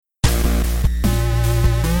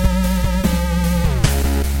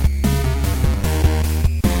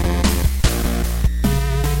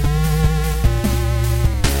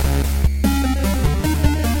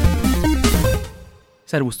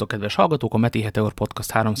Szervusztok, kedves hallgatók! A Meti Heteor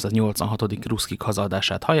Podcast 386. Ruszkik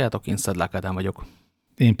hazaadását halljátok, én Szedlák Ádám vagyok.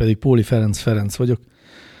 Én pedig Póli Ferenc vagyok.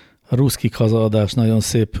 A Ruszkik hazaadás nagyon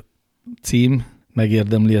szép cím,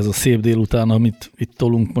 megérdemli ez a szép délután, amit itt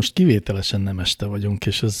tolunk. Most kivételesen nem este vagyunk,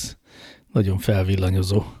 és ez nagyon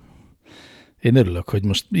felvillanyozó. Én örülök, hogy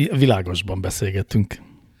most világosban beszélgettünk.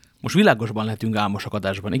 Most világosban lehetünk álmosak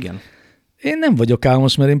adásban, igen? Én nem vagyok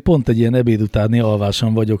álmos, mert én pont egy ilyen ebéd utáni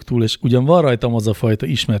alváson vagyok túl, és ugyan van rajtam az a fajta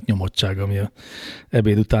ismert nyomottság, ami a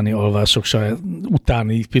ebéd utáni alvások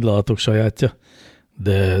utáni pillanatok sajátja,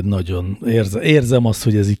 de nagyon érzem azt,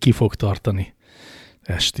 hogy ez így ki fog tartani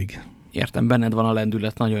estig. Értem, benned van a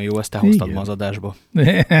lendület, nagyon jó, ezt te hoztad ma az adásba.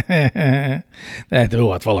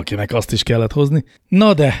 Jó, hát valakinek azt is kellett hozni.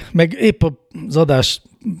 Na de, meg épp az adás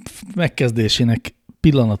megkezdésének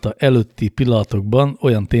pillanata előtti pillanatokban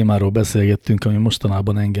olyan témáról beszélgettünk, ami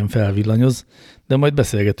mostanában engem felvillanyoz, de majd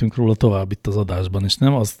beszélgetünk róla tovább itt az adásban, és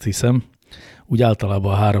nem azt hiszem, úgy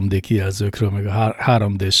általában a 3D kijelzőkről, meg a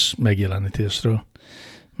 3D-s megjelenítésről,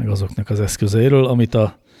 meg azoknak az eszközeiről, amit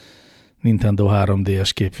a Nintendo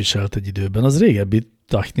 3DS képviselt egy időben. Az régebbi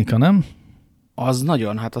technika, nem? Az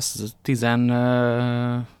nagyon, hát az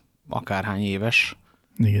akárhány éves.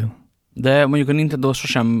 Igen. De mondjuk a Nintendo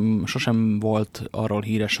sosem volt arról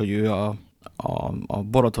híres, hogy ő a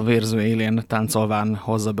borotva vérző élén táncolván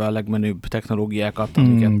hozza be a legmenőbb technológiákat,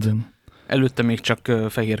 amiket előtte még csak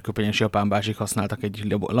fehérköpenyes japán básik használtak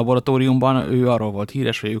egy laboratóriumban. Ő arról volt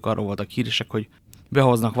híres, vagy ők arról voltak híresek, hogy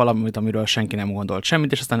behoznak valamit, amiről senki nem gondolt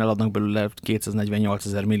semmit, és aztán eladnak belőle 248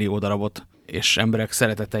 000 millió darabot, és emberek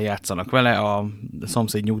szeretettel játszanak vele a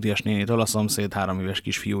szomszéd nyugdíjas nénitől a szomszéd 3 éves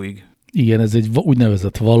kisfiúig. Igen, ez egy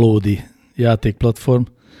úgynevezett valódi játékplatform,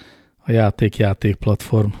 a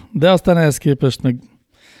játék-platform. De aztán ehhez képest meg,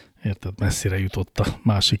 érted, messzire jutott a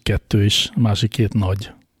másik kettő is, a másik két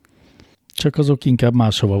nagy. Csak azok inkább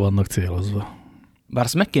máshova vannak célozva. Bár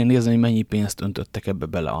azt meg kéne nézni, hogy mennyi pénzt öntöttek ebbe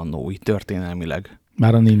bele annó, így történelmileg.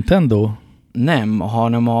 Már a Nintendo? Nem,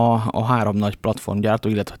 hanem a 3 nagy platformgyártó,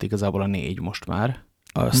 illetve igazából a 4 most már.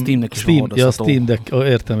 A Steamnek is van hordozható. Ja, a Steam Deck,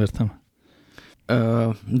 értem.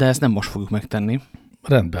 De ezt nem most fogjuk megtenni.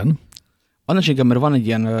 Rendben. Annak inkább, mert van egy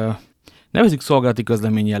ilyen, nevezik szolgálati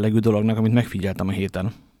közlemény jellegű dolognak, amit megfigyeltem a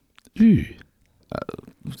héten.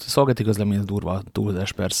 Szolgálati közlemény az durva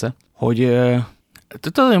túlzás persze, hogy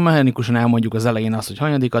nagyon mechanikusan elmondjuk az elején azt, hogy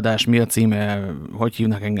hanyadik adás, mi a címe, hogy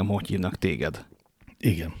hívnak engem, hogy hívnak téged.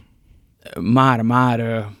 Igen.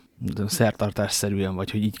 Már szertartásszerűen,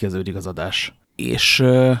 vagy hogy így kezdődik az adás. És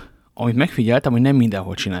amit megfigyeltem, hogy nem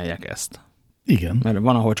mindenhol csinálják ezt. Igen. Mert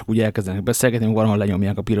van, ahol csak úgy elkezdenek beszélgetni, van, ahol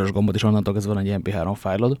lenyomják a piros gombot, és onnantól ez van egy MP3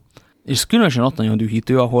 fájlod. És különösen ott nagyon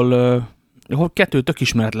dühítő, ahol 2 tök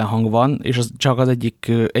ismeretlen hang van, és az csak az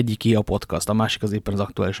egyik a podcast, a másik az éppen az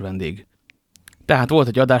aktuális vendég. Tehát volt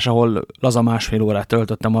egy adás, ahol laza 1,5 órát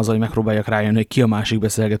töltöttem azzal, hogy megpróbáljak rájönni, hogy ki a másik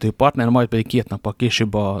beszélgető partner, majd pedig 2 nappal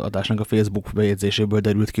később az adásnak a Facebook bejegyzéséből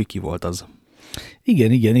derült ki volt az.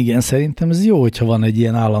 Igen. Szerintem ez jó, hogyha van egy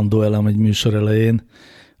ilyen állandó elem egy műsor elején,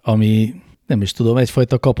 ami nem is tudom,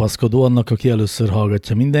 egyfajta kapaszkodó annak, aki először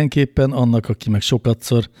hallgatja mindenképpen, annak, aki meg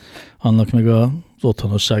sokatszor, annak meg az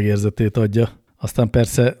otthonosság érzetét adja. Aztán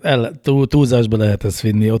persze túlzásba lehet ezt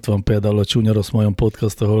vinni. Ott van például a Csúnya Rossz Majom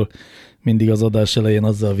podcast, ahol mindig az adás elején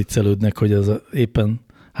azzal viccelődnek, hogy ez éppen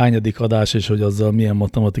hányadik adás, és hogy azzal milyen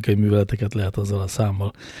matematikai műveleteket lehet azzal a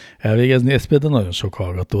számmal elvégezni. Ez például nagyon sok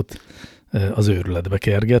hallgatót az őrületbe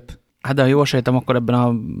kerget. Hát de ha jól sejtem, akkor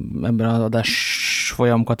ebben az adás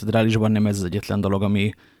folyam katedrálisban nem ez az egyetlen dolog,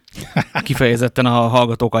 ami kifejezetten a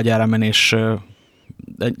hallgatók agyára menés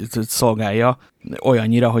szolgálja.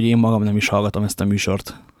 Olyannyira, hogy én magam nem is hallgatom ezt a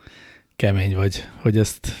műsort. Kemény vagy, hogy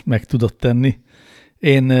ezt meg tudod tenni.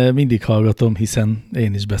 Én mindig hallgatom, hiszen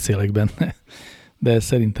én is beszélek benne. De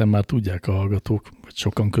szerintem már tudják a hallgatók, vagy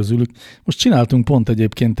sokan közülük. Most csináltunk pont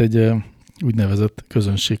egyébként egy úgynevezett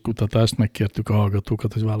közönségkutatást, megkértük a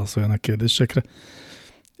hallgatókat, hogy válaszoljanak kérdésekre.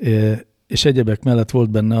 És egyebek mellett volt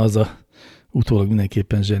benne az a utólag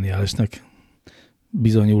mindenképpen zseniálisnak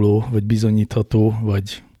bizonyuló, vagy bizonyítható,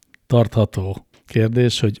 vagy tartható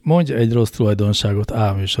kérdés, hogy mondj egy rossz tulajdonságot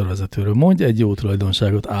A műsorvezetőről, mondj egy jó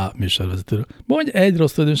tulajdonságot A műsorvezetőről, mondj egy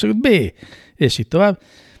rossz tulajdonságot B, és így tovább,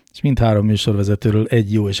 és mind 3 műsorvezetőről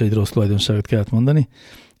egy jó és egy rossz tulajdonságot kellett mondani,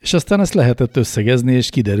 és aztán ezt lehetett összegezni, és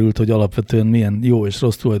kiderült, hogy alapvetően milyen jó és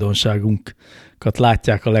rossz tulajdonságunkat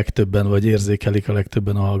látják a legtöbben, vagy érzékelik a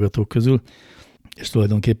legtöbben a hallgatók közül, és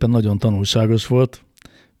tulajdonképpen nagyon tanulságos volt.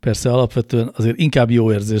 Persze alapvetően azért inkább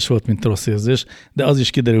jó érzés volt, mint rossz érzés, de az is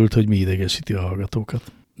kiderült, hogy mi idegesíti a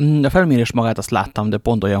hallgatókat. A felmérés magát azt láttam, de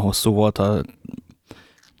pont olyan hosszú volt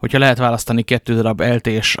hogyha lehet választani 2 darab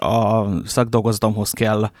LT-s a szakdolgozatomhoz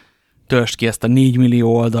kell, töltsd ki ezt a 4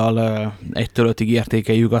 millió oldal 1-től 5-ig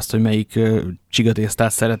értékeljük azt, hogy melyik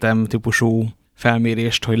csigatésztát szeretem típusú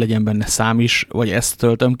felmérést, hogy legyen benne szám is, vagy ezt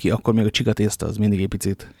töltöm ki, akkor még a csigatészta az mindig egy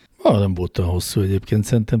picit. Nem volt olyan hosszú egyébként,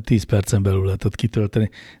 szerintem 10 percen belül lehetett kitölteni.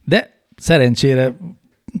 De szerencsére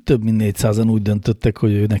több mint 400-an úgy döntöttek,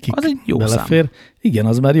 hogy ő nekik az egy jó belefér. Szám. Igen,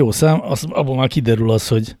 az már jó szám, abban már kiderül az,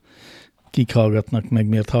 hogy kik hallgatnak, meg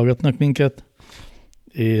miért hallgatnak minket.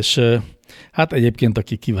 És hát egyébként,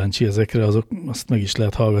 aki kíváncsi ezekre, azt meg is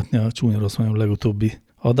lehet hallgatni a Csúnya Rossz Majom legutóbbi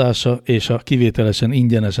adása, és a kivételesen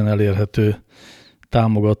ingyenesen elérhető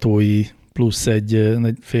támogatói plusz egy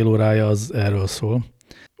fél órája az erről szól.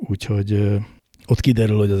 Úgyhogy ott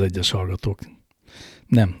kiderül, hogy az egyes hallgatók.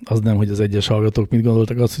 Nem, hogy az egyes hallgatók mit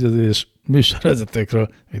gondoltak, az, hogy az egyes műsorvezetőkről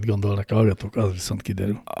mit gondolnak a hallgatók, az viszont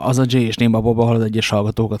kiderül. Az a J és Néma Boba, ahol az egyes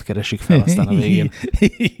hallgatókat keresik fel aztán a végén.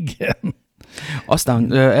 Igen.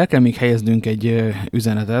 Aztán el kell még helyeznünk egy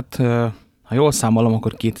üzenetet. Ha jól számolom,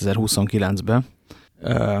 akkor 2029-ben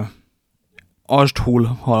Asdhull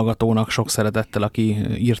hallgatónak sok szeretettel, aki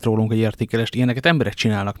írt rólunk egy értékelést. Ilyeneket emberek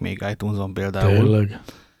csinálnak még iTunes-on például. Tényleg.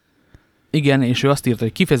 Igen, és ő azt írta,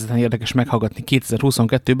 hogy kifejezetten érdekes meghallgatni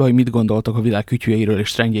 2022-ben, hogy mit gondoltak a világ kütyüjeiről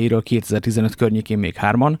és trendjeiről 2015 környékén még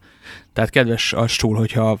 3-an. Tehát kedves Asdhull,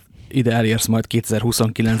 hogyha ide elérsz majd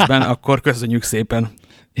 2029-ben, akkor köszönjük szépen.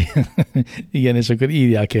 Igen, és akkor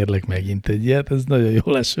írják kérlek megint egy ilyet, ez nagyon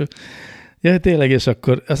jó eső. Ja, tényleg, és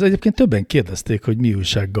akkor az egyébként többen kérdezték, hogy mi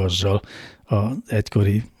újság Gazzsal, az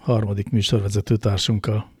egykori harmadik műsorvezető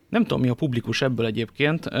társunkkal. Nem tudom, mi a publikus ebből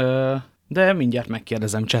egyébként, de mindjárt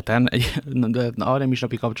megkérdezem cseten, nem is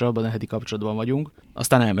napi kapcsolatban, de heti kapcsolatban vagyunk.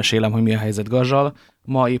 Aztán elmesélem, hogy mi a helyzet Gazzsal.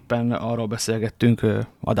 Ma éppen arról beszélgettünk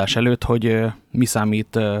adás előtt, hogy mi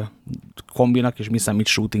számít kombinak és mi számít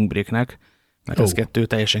shooting breaknek, mert ez 2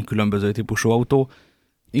 teljesen különböző típusú autó,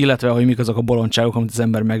 illetve, hogy mik azok a bolondságok, amit az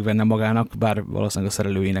ember megvenne magának, bár valószínűleg a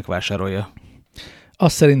szerelőjének vásárolja.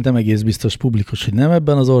 Azt szerintem egész biztos publikus, hogy nem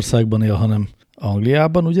ebben az országban él, hanem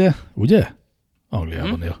Angliában, ugye? Ugye?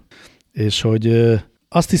 Angliában él. És hogy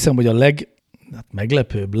azt hiszem, hogy a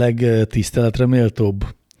meglepőbb, legtiszteletre méltóbb,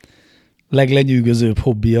 leglenyűgözőbb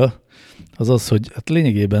hobbija az az, hogy hát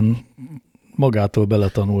lényegében magától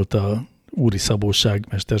beletanult a úri szabóság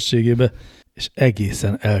mesterségébe, és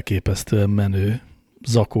egészen elképesztően menő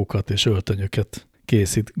zakókat és öltönyöket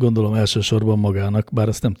készít. Gondolom elsősorban magának, bár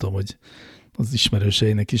ezt nem tudom, hogy az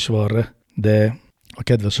ismerőseinek is van rá, de a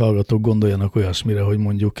kedves hallgatók gondoljanak olyasmire, hogy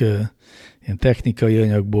mondjuk ilyen technikai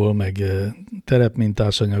anyagból, meg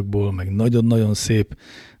terepmintás anyagból, meg nagyon-nagyon szép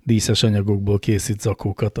díszes anyagokból készít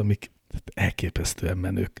zakókat, amik elképesztően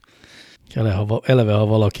menők. Eleve, ha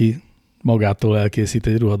valaki magától elkészít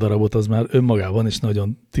egy ruhadarabot, az már önmagában is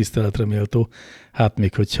nagyon tiszteletre méltó. Hát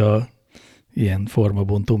még hogyha ilyen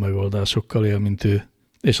formabontó megoldásokkal él, mint ő,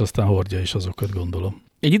 és aztán hordja is azokat, gondolom.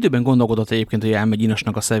 Egy időben gondolkodott egyébként, hogy elmegy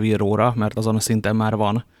Inasnak a Sevilróra, mert azon a szinten már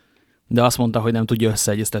van, de azt mondta, hogy nem tudja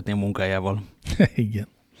összeegyeztetni a munkájával. Igen.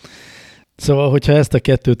 Szóval, hogyha ezt a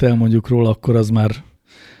 2 elmondjuk róla, akkor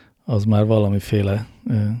az már valamiféle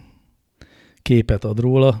képet ad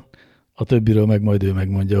róla, a többiről meg majd ő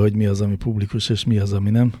megmondja, hogy mi az, ami publikus, és mi az, ami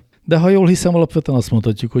nem. De ha jól hiszem, alapvetően azt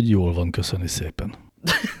mondhatjuk, hogy jól van, köszöni szépen.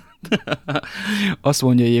 Azt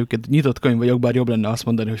mondja egyébként, nyitott könyv vagyok, bár jobb lenne azt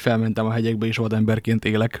mondani, hogy felmentem a hegyekbe, és vademberként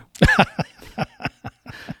élek.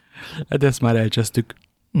 Hát ezt már elcsesztük.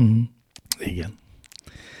 Igen.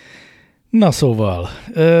 Na szóval,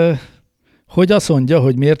 hogy azt mondja,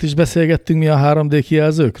 hogy miért is beszélgettünk mi a 3D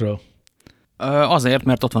kijelzőkről? Azért,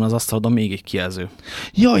 mert ott van az asztalodon még egy kijelző.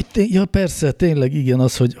 Ja, persze, tényleg igen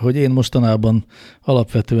az, hogy én mostanában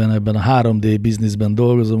alapvetően ebben a 3D bizniszben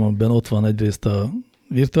dolgozom, amiben ott van egyrészt a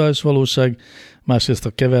virtuális valóság, másrészt a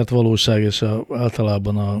kevert valóság, és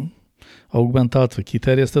általában a augmentált, vagy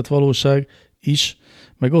kiterjesztett valóság is,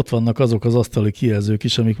 meg ott vannak azok az asztali kijelzők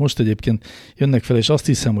is, amik most egyébként jönnek fel, és azt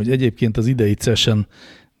hiszem, hogy egyébként az idei CES-en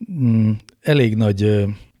elég nagy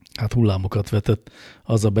hullámokat vetett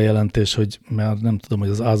az a bejelentés, hogy már nem tudom, hogy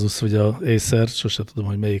az Asus vagy az Acer, sose tudom,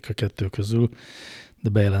 hogy melyik a 2 közül, de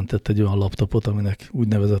bejelentett egy olyan laptopot, aminek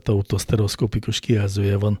úgynevezett autosztereoszkopikus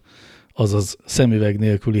kijelzője van, azaz szemüveg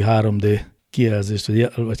nélküli 3D kijelzést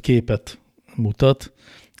vagy képet mutat.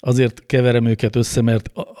 Azért keverem őket össze,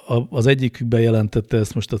 mert az egyikük bejelentette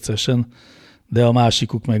ezt most a CES-en, de a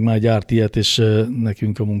másikuk meg már gyárt ilyet, és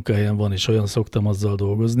nekünk a munkahelyen van, és olyan szoktam azzal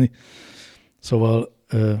dolgozni. Szóval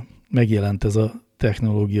megjelent ez a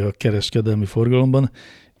technológia kereskedelmi forgalomban,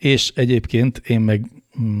 és egyébként én meg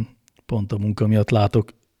pont a munka miatt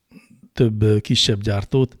látok több kisebb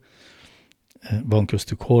gyártót, van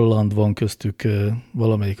köztük holland, van köztük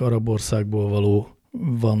valamelyik arab országból való,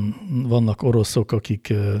 vannak oroszok,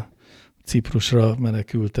 akik Ciprusra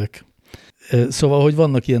menekültek. Szóval, hogy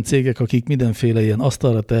vannak ilyen cégek, akik mindenféle ilyen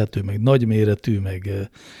asztalra tehető, meg nagyméretű, meg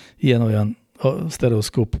ilyen-olyan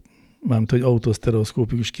sztereoszkóp, mármint, hogy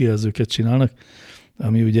autosztereoszkópikus kijelzőket csinálnak,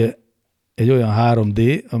 ami ugye egy olyan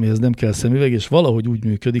 3D, amihez nem kell szemüveg, és valahogy úgy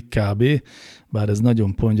működik kb., bár ez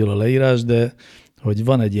nagyon pongyol a leírás, de hogy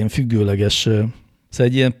van egy ilyen függőleges, szóval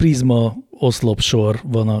egy ilyen prizma oszlopsor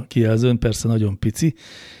van a kijelzőn, persze nagyon pici,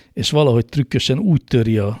 és valahogy trükkösen úgy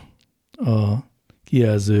töri a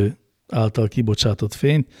kijelző által kibocsátott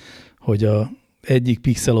fényt, hogy a egyik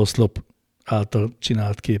pixeloszlop által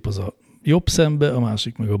csinált kép az a jobb szembe, a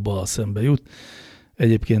másik meg a bal szembe jut.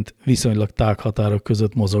 Egyébként viszonylag tág határok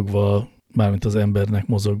között mozogva, mármint az embernek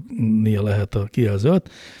mozognia lehet a kijelzőt,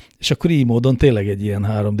 és akkor így módon tényleg egy ilyen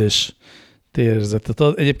 3D-s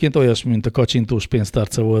térérzetet. Egyébként olyasmi, mint a kacsintós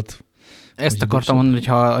pénztárca volt. Ezt akartam mondani, hogy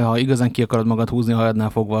ha igazán ki akarod magad húzni, ha adnál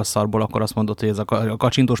fogva a szarból, akkor azt mondod, hogy ez a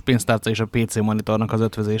kacsintós pénztárca és a PC monitornak az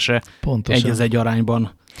ötvözése egy az egy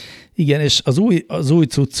arányban. Igen, és az új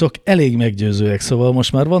cuccok elég meggyőzőek, szóval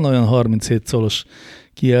most már van olyan 37 colos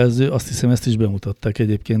kijelző, azt hiszem ezt is bemutatták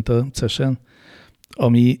egyébként a CES-en,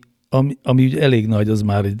 ami ugye elég nagy, az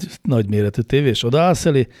már egy nagyméretű tévé, és odaállsz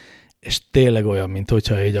elé, és tényleg olyan, mint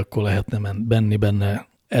hogyha így akkor lehetne benni benne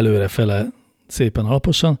előrefele szépen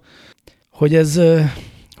alaposan, hogy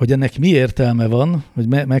ennek mi értelme van, hogy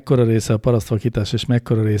mekkora része a parasztvakítás, és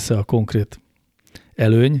mekkora része a konkrét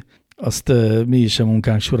előny, azt mi is a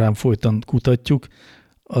munkánk során folyton kutatjuk.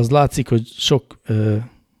 Az látszik, hogy sok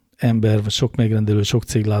ember, vagy sok megrendelő, sok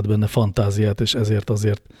cég lát benne fantáziát, és ezért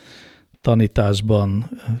azért tanításban,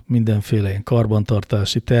 mindenféle ilyen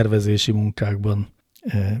karbantartási, tervezési munkákban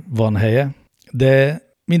van helye, de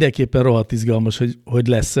mindenképpen rohadt izgalmas, hogy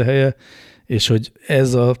lesz-e helye, és hogy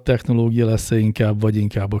ez a technológia lesz-e inkább, vagy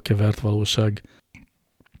inkább a kevert valóság.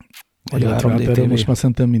 Most már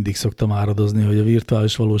szerintem mindig szoktam áradozni, hogy a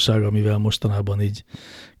virtuális valóság, amivel mostanában így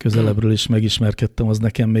közelebbről is megismerkedtem, az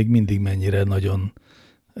nekem még mindig mennyire nagyon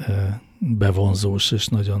bevonzós, és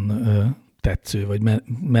nagyon tetsző, vagy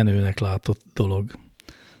menőnek látott dolog.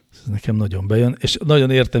 Ez nekem nagyon bejön, és nagyon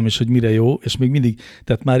értem is, hogy mire jó, és még mindig,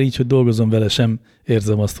 tehát már így, hogy dolgozom vele, sem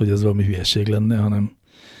érzem azt, hogy ez valami hülyeség lenne, hanem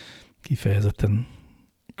kifejezetten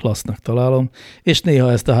klassznak találom, és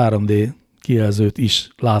néha ezt a 3D kijelzőt is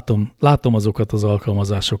látom azokat az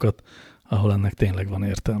alkalmazásokat, ahol ennek tényleg van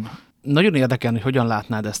értelme. Nagyon érdekel, hogy hogyan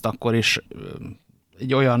látnád ezt akkor is.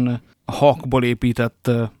 Egy olyan hakból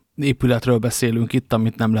épített épületről beszélünk itt,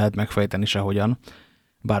 amit nem lehet megfejteni sehogyan,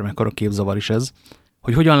 bármekkora képzavar is ez.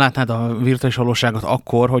 Hogy hogyan látnád a virtuális valóságot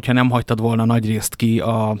akkor, hogyha nem hagytad volna nagy részt ki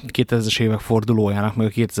a 2000-es évek fordulójának, meg a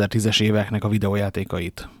 2010-es éveknek a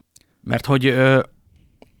videójátékait. Mert hogy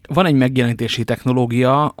van egy megjelenítési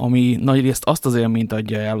technológia, ami nagyrészt azt az élményt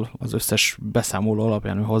adja el az összes beszámoló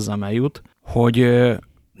alapján, hogy hozzám eljut, hogy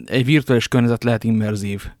egy virtuális környezet lehet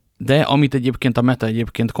immerzív. De amit egyébként a Meta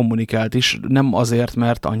egyébként kommunikált is, nem azért,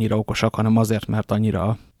 mert annyira okosak, hanem azért, mert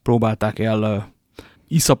annyira próbálták el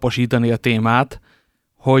iszaposítani a témát,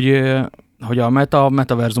 hogy a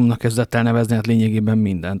metaverzumnak kezdett el nevezni, hát lényegében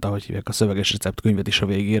mindent, ahogy hívják a szöveges receptkönyvet is a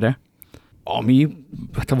végére. Ami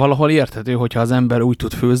hát valahol érthető, hogyha az ember úgy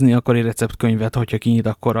tud főzni, akkor egy receptkönyvet, hogyha kinyit,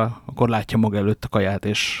 akkor látja maga előtt a kaját,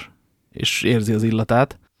 és érzi az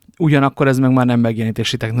illatát. Ugyanakkor ez meg már nem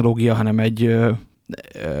megjelenítési technológia, hanem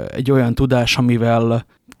egy olyan tudás, amivel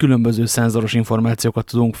különböző szenzoros információkat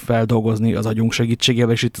tudunk feldolgozni az agyunk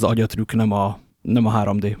segítségével, és itt az agyatrükk nem a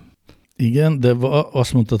 3D. Igen, de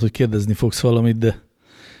azt mondtad, hogy kérdezni fogsz valamit, de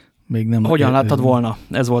még nem... Hogyan láttad volna?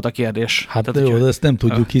 Ez volt a kérdés. Hát tehát, jó, de ezt nem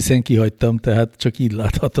tudjuk, hiszen kihagytam, tehát csak így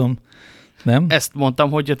láthatom. Nem? Ezt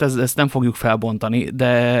mondtam, hogy ezt nem fogjuk felbontani,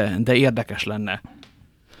 de érdekes lenne.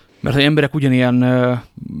 Mert az emberek ugyanilyen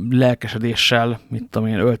lelkesedéssel, mit tudom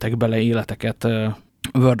én, öltek bele életeket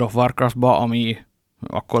World of Warcraftba, ami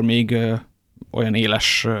akkor még olyan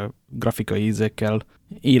éles grafikai ízekkel,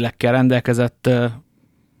 élekkel rendelkezett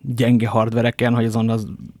gyenge hardvereken, hogy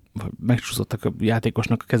azon megcsúszottak a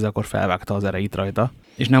játékosnak a keze, akkor felvágta az erejét rajta.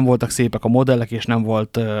 És nem voltak szépek a modellek, és nem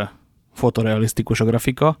volt fotorealisztikus a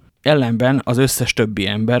grafika. Ellenben az összes többi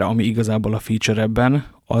ember, ami igazából a feature ebben,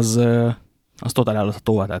 az totál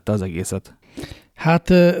eladhatóvá tette az egészet. Hát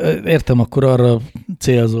értem, akkor arra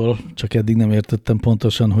célzol, csak eddig nem értettem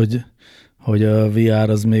pontosan, hogy a VR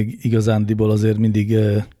az még igazándiból azért mindig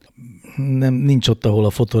nincs ott, ahol a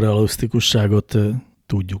fotorealisztikusságot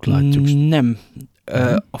tudjuk, látjuk. Nem.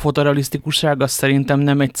 A fotorealisztikusság az szerintem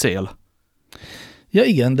nem egy cél. Ja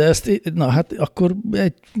igen, de na hát akkor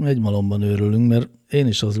egy malomban őrülünk, mert én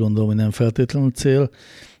is azt gondolom, hogy nem feltétlenül cél,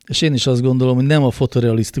 és én is azt gondolom, hogy nem a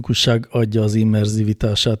fotorealisztikusság adja az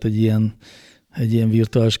immerzivitását egy ilyen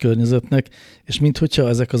virtuális környezetnek, és minthogyha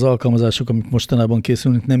ezek az alkalmazások, amik mostanában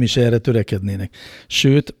készülnek, nem is erre törekednének.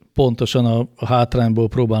 Sőt, pontosan a hátrányból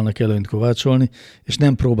próbálnak előnyt kovácsolni, és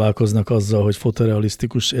nem próbálkoznak azzal, hogy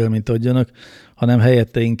fotorealisztikus élményt adjanak, hanem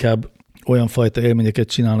helyette inkább olyan fajta élményeket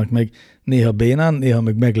csinálnak meg, néha bénán, néha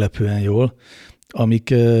meg meglepően jól, amik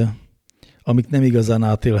nem igazán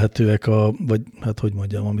átélhetőek, vagy hát hogy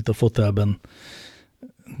mondjam, amit a fotelben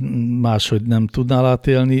máshogy nem tudnál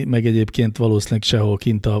átélni, meg egyébként valószínűleg sehol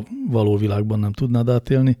kint a való világban nem tudnád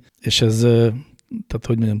átélni. És ez, tehát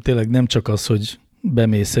hogy mondjam, tényleg nem csak az, hogy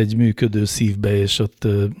bemész egy működő szívbe, és ott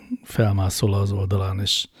felmászol az oldalán,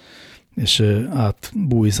 és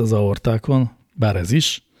átbújsz az aortákon, bár ez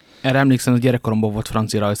is. Erre emlékszem, hogy gyerekkoromban volt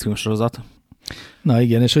francia rajzfilm sorozat. Na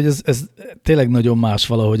igen, és hogy ez tényleg nagyon más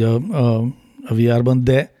valahogy a VR-ban,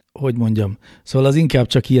 de hogy mondjam, szóval az inkább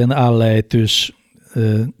csak ilyen állejtős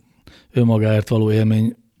önmagáért való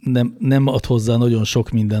élmény, nem ad hozzá nagyon sok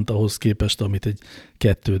mindent ahhoz képest, amit egy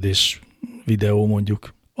 2D-s videó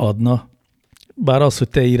mondjuk adna. Bár az, hogy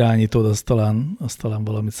te irányítod, az talán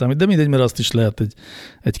valamit számít, de mindegy, mert azt is lehet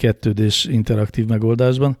egy 2D-s interaktív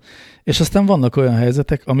megoldásban. És aztán vannak olyan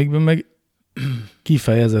helyzetek, amikben meg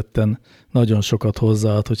kifejezetten nagyon sokat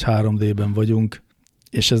hozzáad, hogy 3D-ben vagyunk,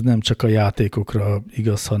 és ez nem csak a játékokra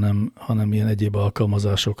igaz, hanem ilyen egyéb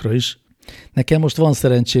alkalmazásokra is. Nekem most van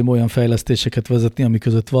szerencsém olyan fejlesztéseket vezetni, ami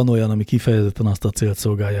között van olyan, ami kifejezetten azt a célt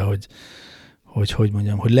szolgálja, hogy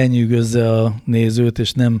mondjam, hogy lenyűgözze a nézőt,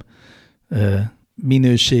 és nem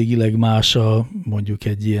minőségileg más mondjuk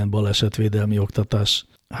egy ilyen balesetvédelmi oktatás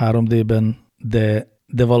 3D-ben,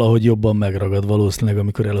 de valahogy jobban megragad valószínűleg,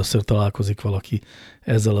 amikor először találkozik valaki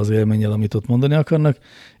ezzel az élménnyel, amit ott mondani akarnak,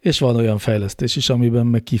 és van olyan fejlesztés is, amiben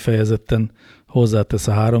meg kifejezetten hozzátesz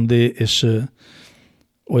a 3D, és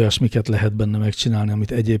olyasmiket lehet benne megcsinálni,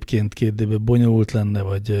 amit egyébként 2D-ben bonyolult lenne,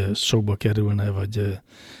 vagy sokba kerülne, vagy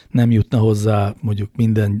nem jutna hozzá mondjuk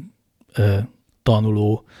minden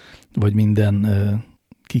tanuló, vagy minden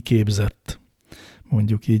kiképzett,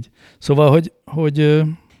 mondjuk így. Szóval, hogy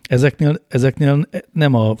ezeknél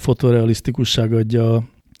nem a fotorealisztikusság adja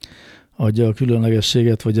a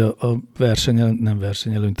különlegességet, vagy a nem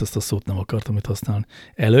versenyelőnyt, azt a szót nem akartam itt használni,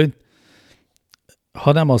 előnyt,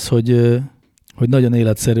 hanem az, hogy nagyon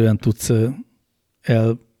életszerűen tudsz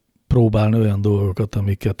elpróbálni olyan dolgokat,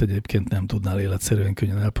 amiket egyébként nem tudnál életszerűen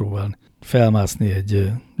könnyen elpróbálni. Felmászni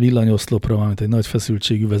egy villanyoszlopra, valamint egy nagy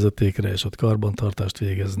feszültségű vezetékre, és ott karbantartást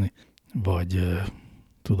végezni, vagy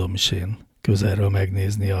tudom is én közelről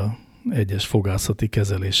megnézni a egyes fogászati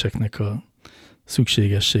kezeléseknek a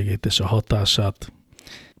szükségességét és a hatását,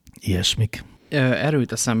 ilyesmik.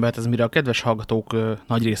 Erőt eszembe, ez mire a kedves hallgatók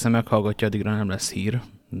nagy része meghallgatja, addigra nem lesz hír,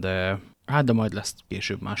 de majd lesz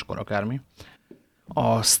később máskor akármi.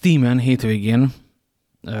 A Steamen hétvégén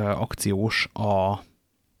akciós a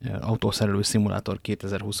autószerelő szimulátor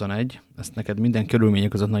 2021. Ezt neked minden körülmények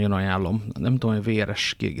között nagyon ajánlom. Nem tudom, hogy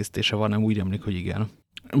VR-es kiegészítése van, nem úgy emlék, hogy igen.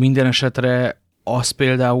 Minden esetre az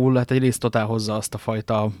például, hát egyrészt totál hozza azt a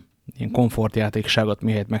fajta ilyen komfortjátékságot,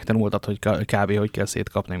 mihelyt megtanultad, hogy kb. Hogy kell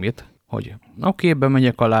szétkapni mit. Hogy oké,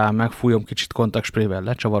 bemegyek alá, megfújom kicsit kontaktsprével,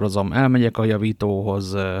 lecsavarozom, elmegyek a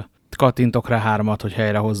javítóhoz, kattintok rá 3-at, hogy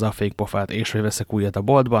helyre hozza a fékpofát, és hogy veszek újat a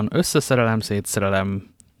boltban, összeszerelem, szétszerelem,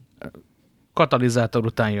 katalizátor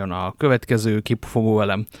után jön a következő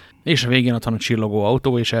kipufogóelem, és a végén ott van a csillogó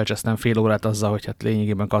autó, és elcsesztem fél órát azzal, hogy hát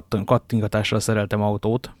lényegében kattingatásra szereltem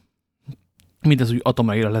autót. Mindez úgy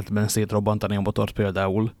atomeléletben szétrobbantani a motort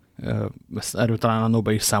például. Erről talán annól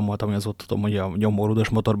be is számoltam, hogy az ott tudom, hogy a nyomórúdos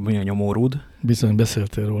motorban mi a nyomórúd. Bizony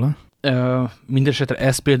beszéltél róla. Mindenesetre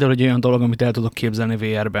ez például egy olyan dolog, amit el tudok képzelni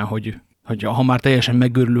VR-ben, hogy ha már teljesen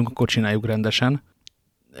megőrülünk, akkor csináljuk rendesen.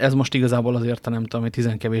 Ez most igazából azért, nem tudom, hogy 10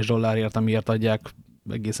 kevés dollárért, amiért adják,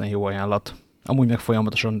 egészen jó ajánlat. Amúgy meg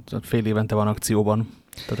folyamatosan fél évente van akcióban.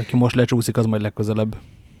 Tehát aki most lecsúszik, az majd legközelebb.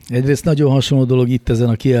 Egyrészt nagyon hasonló dolog itt ezen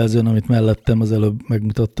a kijelzőn, amit mellettem az előbb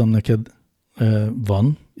megmutattam neked,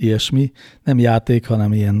 van ilyesmi. Nem játék,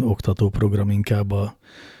 hanem ilyen oktatóprogram inkább a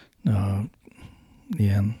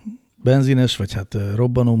ilyen benzines, vagy hát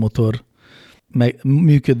robbanómotor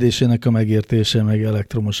működésének a megértése, meg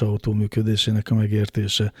elektromos autó működésének a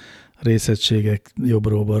megértése, részegységek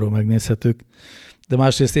jobbról-balról megnézhetők. De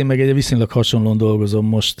másrészt én meg egy viszonylag hasonlóan dolgozom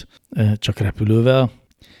most, csak repülővel.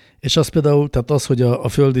 És az például, tehát az, hogy a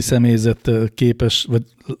földi személyzet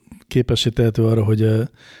képessé tehető arra, hogy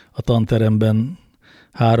a tanteremben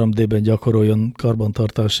 3D-ben gyakoroljon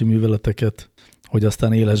karbantartási műveleteket, hogy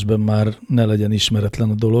aztán élesben már ne legyen ismeretlen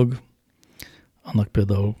a dolog. Annak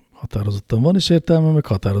például határozottan van is értelme, meg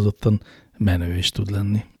határozottan menő is tud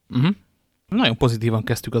lenni. Nagyon pozitívan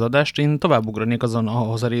kezdtük az adást. Én tovább ugranék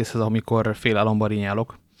ahhoz a részhez, amikor félálomban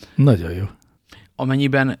rinyálok. Nagyon jó.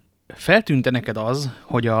 Amennyiben feltűnte neked az,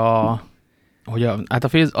 hogy hogy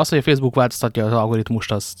a Facebook változtatja az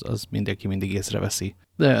algoritmust, az mindenki mindig észreveszi.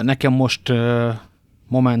 De nekem most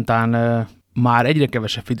momentán már egyre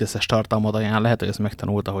kevesebb fideszes tartalmat ajánl, lehet, hogy ezt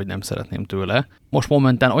megtanulta, hogy nem szeretném tőle. Most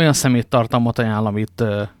momentán olyan szemét tartalmat ajánl,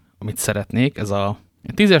 amit szeretnék. Ez a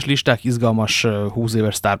 10-es listák izgalmas 20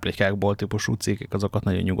 éves sztárplékákból típusú cikkek, azokat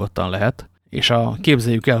nagyon nyugodtan lehet. És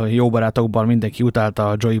képzeljük el, hogy Jó barátokban mindenki utálta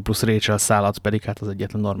a Joey plusz Rachel szálat, pedig hát az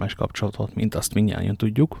egyetlen normális kapcsolat volt, mint azt mindjárt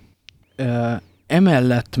tudjuk.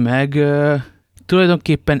 Emellett meg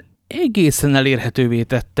tulajdonképpen egészen elérhetővé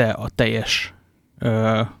tette a teljes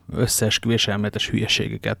összeesküvés elméletes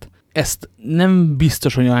hülyeségeket. Ezt nem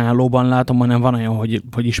biztos, hogy ajánlóban látom, hanem van olyan,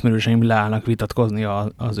 hogy ismerőseim leállnak vitatkozni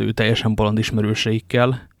az ő teljesen bolond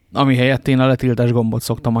ismerőseikkel, ami helyett én a letiltás gombot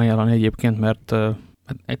szoktam ajánlani egyébként, mert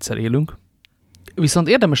egyszer élünk. Viszont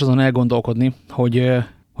érdemes azon elgondolkodni, hogy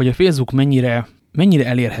a Facebook mennyire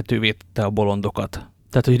elérhetővé tette a bolondokat.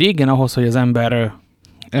 Tehát, hogy régen ahhoz, hogy az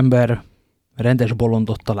ember rendes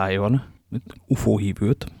bolondot találjon, UFO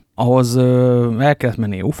hívőt, ahhoz el kellett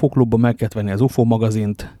menni UFO klubba, meg kellett venni az UFO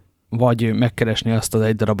magazint, vagy megkeresni azt az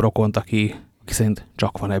egy darab rokont, aki szerint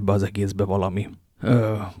csak van ebbe az egészbe valami.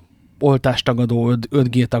 Oltástagadó,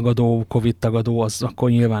 5G tagadó, Covid tagadó, az akkor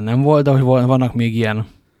nyilván nem volt, de hogy vannak még ilyen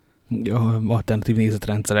alternatív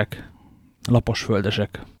nézetrendszerek,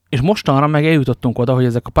 laposföldesek. És mostanra meg eljutottunk oda, hogy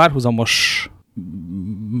ezek a párhuzamos,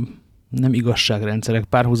 nem igazságrendszerek,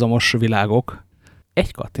 párhuzamos világok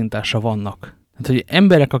egy kattintásra vannak. Tehát, hogy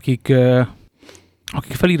emberek, akik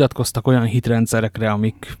feliratkoztak olyan hitrendszerekre,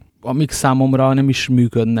 amik számomra nem is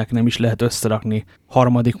működnek, nem is lehet összerakni,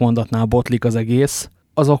 harmadik mondatnál botlik az egész,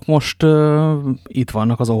 azok most itt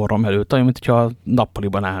vannak az orrom előtt, olyan, mint hogyha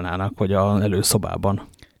nappaliban állnának, vagy az előszobában.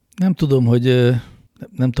 Nem tudom,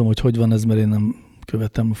 hogy van ez, mert én nem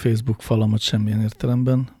követem a Facebook falamat semmilyen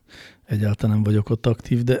értelemben. Egyáltalán nem vagyok ott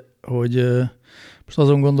aktív, de hogy most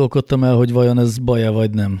azon gondolkodtam el, hogy vajon ez baj-e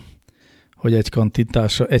vagy nem. Hogy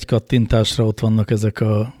egy kattintásra ott vannak ezek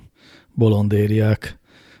a bolondériák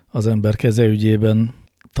az ember kezeügyében.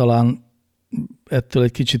 Talán ettől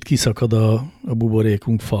egy kicsit kiszakad a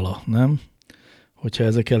buborékunk fala, nem? Hogyha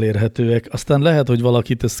ezek elérhetőek. Aztán lehet, hogy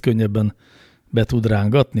valakit ezt könnyebben be tud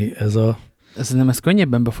rángatni. Ez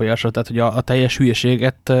könnyebben befolyásol, tehát hogy a teljes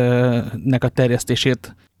hülyeségetnek a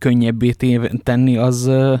terjesztését könnyebbé tenni, az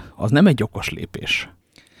nem egy okos lépés.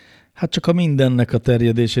 Hát csak a mindennek a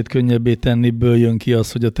terjedését könnyebbé tenniből jön ki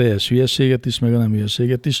az, hogy a teljes hülyeséget is, meg a nem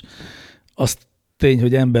hülyeséget is. Azt tény,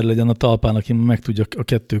 hogy ember legyen a talpán, aki meg tudja a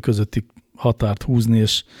kettő közötti határt húzni,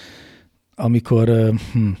 és amikor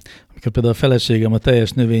például a feleségem a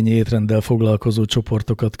teljes növényi étrenddel foglalkozó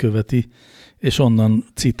csoportokat követi, és onnan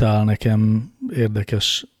citál nekem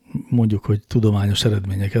érdekes, mondjuk, hogy tudományos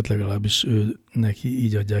eredményeket, legalábbis neki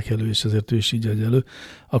így adják elő, és ezért ő is így adja elő,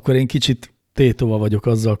 akkor én kicsit tétova vagyok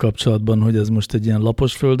azzal kapcsolatban, hogy ez most egy ilyen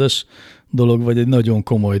laposföldes dolog, vagy egy nagyon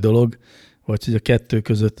komoly dolog, vagy hogy a kettő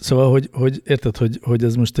között. Szóval, hogy érted, hogy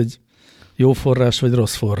ez most egy jó forrás, vagy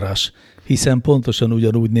rossz forrás. Hiszen pontosan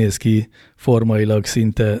ugyanúgy néz ki formailag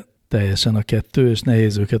szinte teljesen a kettő, és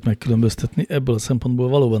nehéz őket megkülönböztetni. Ebből a szempontból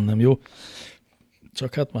valóban nem jó.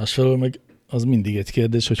 Csak hát másfelől meg az mindig egy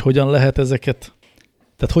kérdés, hogy hogyan lehet ezeket,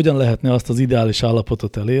 tehát hogyan lehetne azt az ideális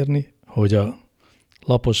állapotot elérni, hogy a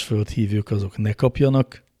laposföld hívők azok ne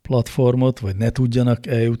kapjanak platformot, vagy ne tudjanak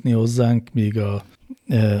eljutni hozzánk, míg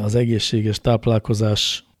az egészséges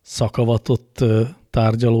táplálkozás szakavatott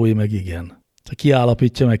tárgyalói meg igen. Ki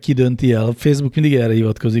állapítja meg, ki dönti el. A Facebook mindig erre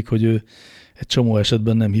hivatkozik, hogy ő egy csomó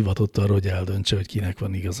esetben nem hivatott arra, hogy eldöntse, hogy kinek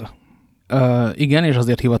van igaza. Igen, és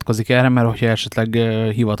azért hivatkozik erre, mert hogyha esetleg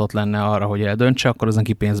hivatott lenne arra, hogy eldöntse, akkor az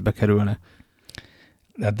neki pénzbe kerülne.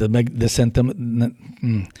 De szerintem,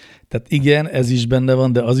 tehát igen, ez is benne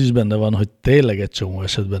van, de az is benne van, hogy tényleg egy csomó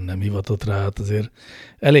esetben nem hivatott rá. Hát azért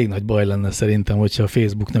elég nagy baj lenne szerintem, hogyha a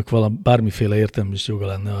Facebooknak bármiféle értelmes joga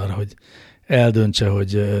lenne arra, hogy eldöntse,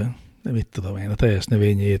 hogy mit tudom én, a teljes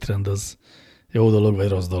növényi étrend az jó dolog, vagy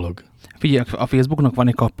rossz dolog. Figyelj, a Facebooknak van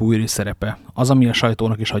egy kapuőri szerepe, az, ami a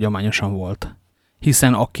sajtónak is hagyományosan volt.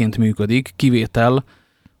 Hiszen akként működik, kivétel,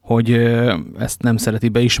 hogy ezt nem szereti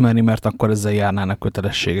beismerni, mert akkor ezzel járnának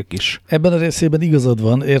kötelességek is. Ebben a részében igazad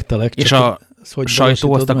van, értelek. És a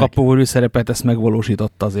sajtó azt a kapuőri szerepet, ezt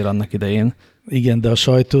megvalósította azért annak idején. Igen, de a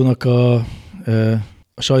sajtónak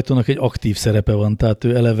egy aktív szerepe van, tehát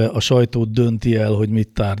ő eleve a sajtó dönti el, hogy mit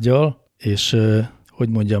tárgyal, és hogy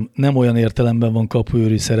mondjam, nem olyan értelemben van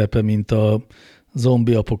kapuőri szerepe, mint a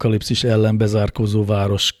zombi apokalipszis ellen bezárkózó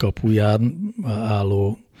város kapuján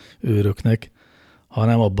álló őröknek,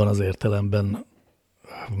 hanem abban az értelemben,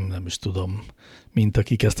 nem is tudom, mint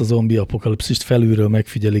akik ezt a zombi apokalipszist felülről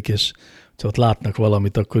megfigyelik, és ha ott látnak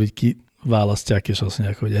valamit, akkor így kiválasztják, és azt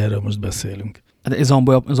mondják, hogy erről most beszélünk.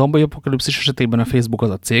 A zombi apokalipszis esetében a Facebook az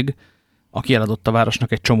a cég, aki eladott a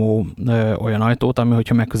városnak egy csomó olyan ajtót, ami,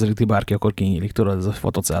 hogyha megközelíti bárki, akkor kinyílik, tudod, ez a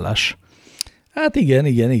fotocellás. Hát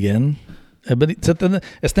igen. Ebben,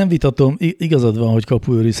 ezt nem vitatom, igazad van, hogy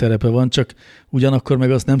kapuőri szerepe van, csak ugyanakkor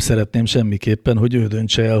meg azt nem szeretném semmiképpen, hogy ő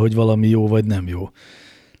döntse el, hogy valami jó vagy nem jó.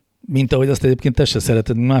 Mint ahogy azt egyébként te se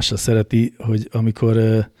szereted, más se szereti, hogy amikor,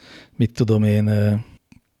 mit tudom én,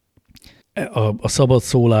 a szabad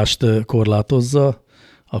szólást korlátozza,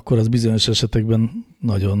 akkor az bizonyos esetekben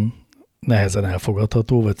nagyon nehezen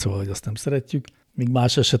elfogadható, vagy szóval, hogy azt nem szeretjük, míg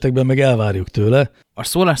más esetekben meg elvárjuk tőle. A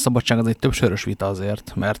szólásszabadság az egy többszörös vita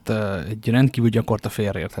azért, mert egy rendkívül gyakorta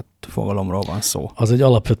félreértett fogalomról van szó. Az egy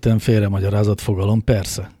alapvetően félremagyarázott fogalom,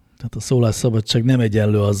 persze. Tehát a szólásszabadság nem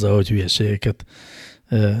egyenlő azzal, hogy hülyeségeket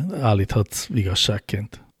állíthatsz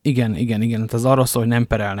igazságként. Igen. Hát ez arról szól, hogy nem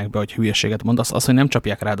perelnek be, hogy hülyeséget mondasz. Az, hogy nem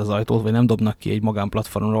csapják rád az ajtót, vagy nem dobnak ki egy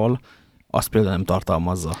magánplatformról, azt például nem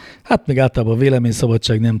tartalmazza. Hát meg általában a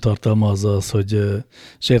véleményszabadság nem tartalmazza az, hogy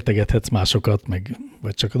sértegethetsz másokat,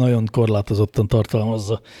 vagy csak nagyon korlátozottan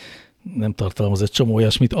tartalmazza. Nem tartalmaz egy csomó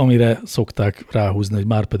olyasmit, amire szokták ráhúzni, hogy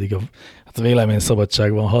már pedig a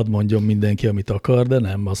véleményszabadság van, hadd mondjon mindenki, amit akar, de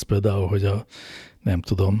nem az például, hogy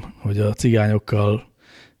hogy a cigányokkal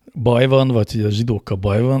baj van, vagy hogy a zsidókkal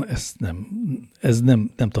baj van, ez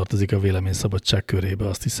nem tartozik a véleményszabadság körébe,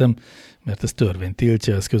 azt hiszem, mert ez törvény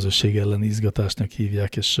tiltja, ez közösség elleni izgatásnak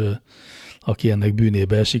hívják, és aki ennek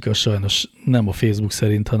bűnébe esik, az sajnos nem a Facebook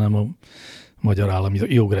szerint, hanem a magyar állami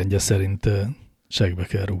jogrendje szerint segbe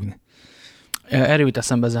kell rúgni. Erről jut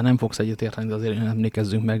eszembe, ezzel nem fogsz egyetérteni, de azért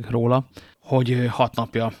emlékezzünk meg róla, hogy 6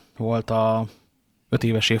 napja volt a 5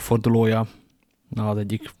 éves évfordulója az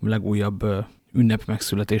egyik legújabb ünnep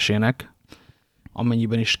megszületésének,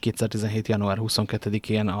 amennyiben is 2017. január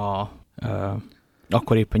 22-én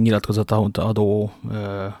akkor éppen nyilatkozatot adó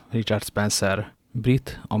Richard Spencer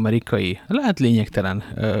brit, amerikai, lehet lényegtelen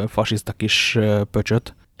fasiszta kis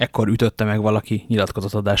pöcsöt, ekkor ütötte meg valaki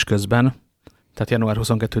nyilatkozatadás közben, tehát január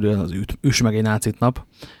 22-én az üs meg egy nácit nap,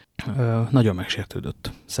 nagyon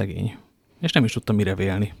megsértődött, szegény. És nem is tudta mire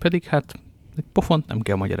vélni, pedig hát egy pofont nem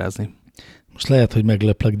kell magyarázni. Most lehet, hogy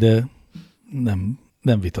megleplek, de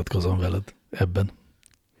nem vitatkozom veled ebben.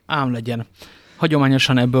 Ám legyen.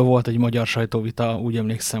 Hagyományosan ebből volt egy magyar sajtóvita, úgy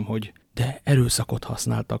emlékszem, hogy de erőszakot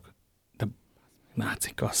használtak. De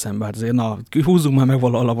nácikkal szemben. Azért, na, húzzunk már meg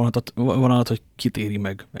valahol a vonalat, hogy kit éri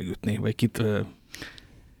megütni, vagy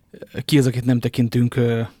ki az, akit nem tekintünk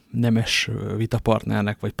nemes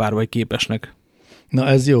vitapartnernek, vagy párbajképesnek. Na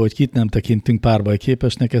ez jó, hogy kit nem tekintünk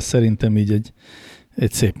párbajképesnek, ez szerintem így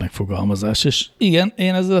egy szép megfogalmazás. És igen,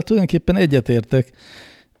 én ezzel tulajdonképpen egyetértek.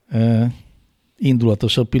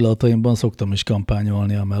 Indulatosabb pillanataimban szoktam is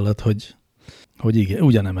kampányolni amellett, hogy igen,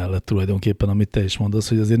 ugyanemellett tulajdonképpen, amit te is mondasz,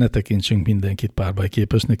 hogy azért ne tekintsünk mindenkit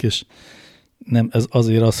párbajképesnek, és nem, ez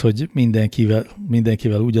azért az, hogy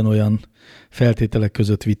mindenkivel ugyanolyan feltételek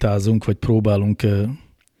között vitázunk, vagy próbálunk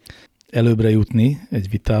előbbre jutni egy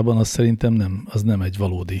vitában, az szerintem nem egy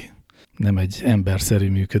valódi, nem egy emberszerű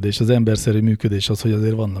működés. Az emberszerű működés az, hogy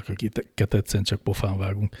azért vannak, akiket egyszerűen csak pofán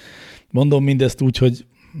vágunk. Mondom mindezt úgy, hogy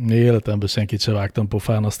életemben senkit se vágtam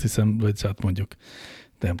pofán, azt hiszem, vagy hát mondjuk,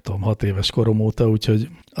 nem tudom, 6 éves korom óta, úgyhogy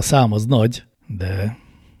a szám az nagy, de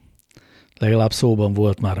legalább szóban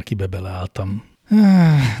volt már, akibe beleálltam.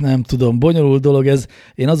 Nem tudom, bonyolult dolog ez.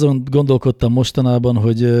 Én azon gondolkodtam mostanában,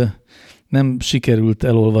 hogy nem sikerült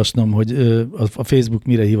elolvasnom, hogy a Facebook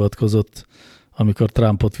mire hivatkozott, amikor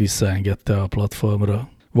Trumpot visszaengedte a platformra.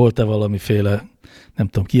 Volt-e valamiféle, nem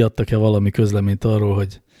tudom, kiadtak-e valami közleményt arról,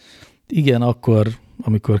 hogy igen, akkor,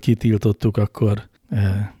 amikor kitiltottuk, akkor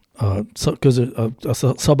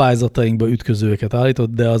a szabályzatainkba ütközőeket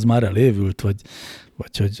állított, de az már elévült, vagy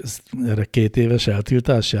hogy erre 2 éves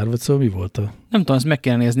eltiltás jár, vagy szóval mi volt a... Nem tudom, ezt meg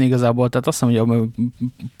kell nézni igazából, tehát azt hiszem, hogy a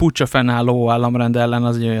pucsa fennálló államrend ellen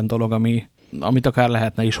az egy olyan dolog, amit akár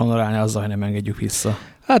lehetne is honorálni azzal, hogy nem engedjük vissza.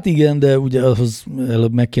 Hát igen, de ugye ahhoz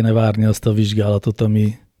előbb meg kéne várni azt a vizsgálatot,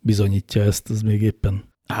 ami bizonyítja ezt, az még éppen...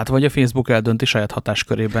 Hát vagy a Facebook eldönti saját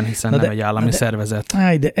hatáskörében, hiszen nem egy állami szervezet.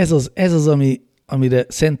 De ez az, amire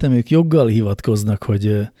szerintem ők joggal hivatkoznak,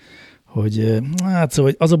 hogy hát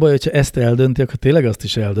szóval az a baj, hogyha ezt eldönti, akkor tényleg azt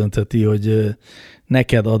is eldönteti, hogy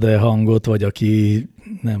neked ad-e hangot, vagy aki,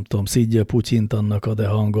 nem tudom, szidja Putyint, annak ad-e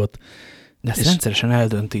hangot. De ezt rendszeresen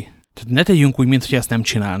eldönti. Tehát ne tegyünk úgy, mintha ezt nem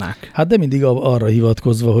csinálnák. Hát de mindig arra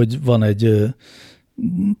hivatkozva, hogy van egy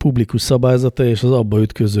publikus szabályzata, és az abba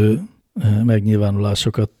ütköző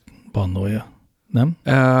megnyilvánulásokat bannolja. Nem?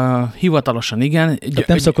 Hivatalosan igen. Tehát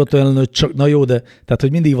nem szokott olyan, hogy csak, na jó, de tehát,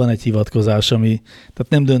 hogy mindig van egy hivatkozás, ami, tehát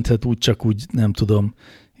nem dönthet úgy, csak úgy, nem tudom,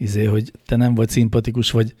 hogy te nem vagy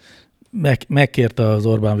szimpatikus, vagy megkérte az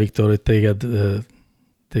Orbán Viktor, hogy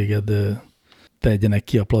téged tegyenek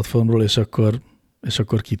ki a platformról, és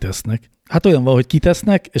akkor kitesznek. Hát olyan van, hogy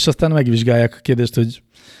kitesznek, és aztán megvizsgálják a kérdést, hogy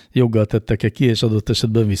joggal tettek-e ki, és adott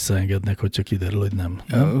esetben visszaengednek, hogyha kiderül, hogy nem.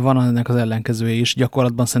 Van ennek az ellenkezője is.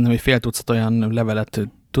 Gyakorlatban szerintem, hogy fél tucat olyan levelet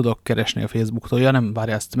tudok keresni a Facebooktól. Ja, nem,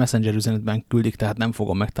 várja, ezt Messenger üzenetben küldik, tehát nem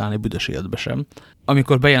fogom megtalálni büdös életbe sem.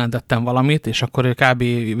 Amikor bejelentettem valamit, és akkor kb.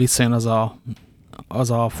 Visszajön az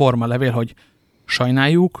a forma levél, hogy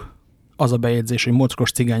sajnáljuk, az a bejegyzés, hogy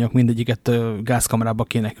mocskos cigányok mindegyiket gázkamerába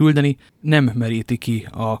kéne küldeni, nem meríti ki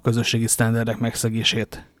a közösségi sztenderdek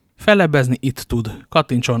megszegését. Fellebbezni itt tud,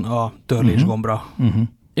 kattintson a törlés gombra.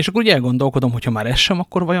 És akkor ugye elgondolkodom, hogyha már ez sem,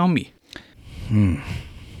 akkor vajon mi?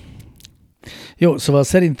 Jó, szóval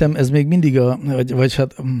szerintem ez még mindig vagy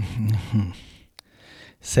hát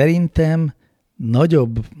szerintem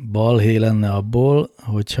nagyobb balhé lenne abból,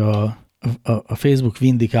 hogyha a Facebook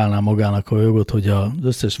vindikálná magának a jogot, hogy az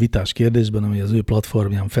összes vitás kérdésben, ami az ő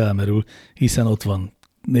platformján felmerül, hiszen ott van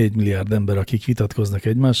 4 milliárd ember, akik vitatkoznak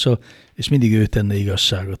egymással, és mindig ő tenne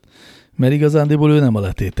igazságot. Mert igazándiból ő nem a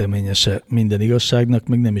letéteményese minden igazságnak,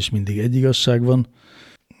 meg nem is mindig egy igazság van.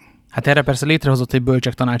 Hát erre persze létrehozott egy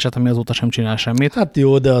bölcsek tanácsát, ami azóta sem csinál semmit. Hát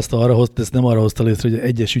jó, de ezt nem arra hozta létre, hogy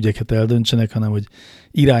egyes ügyeket eldöntsenek, hanem hogy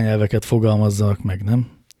irányelveket fogalmazzanak meg, nem?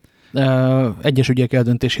 Egyes ügyek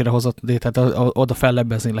eldöntésére hozott létre, tehát oda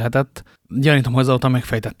fellebbezni lehetett. Gyanítom, hogy azóta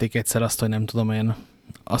megfejtették egyszer azt, hogy nem tudom én,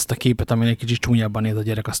 azt a képet, amin egy kicsit csúnyábban néz a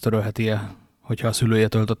gyerek, azt törölheti-e, hogyha a szülője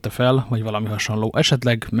töltötte fel, vagy valami hasonló.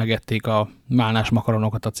 Esetleg megették a málnás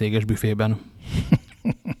makaronokat a céges büfében.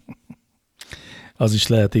 Az is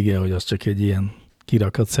lehet, igen, hogy az csak egy ilyen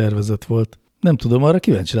kirakat szervezet volt. Nem tudom, arra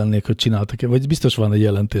kíváncsi lennék, hogy csináltak-e, vagy biztos van egy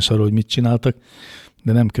jelentés arról, hogy mit csináltak,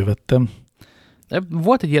 de nem követtem.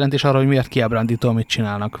 Volt egy jelentés arra, hogy miért kiábrándító, amit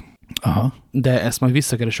csinálnak. Aha. De ezt majd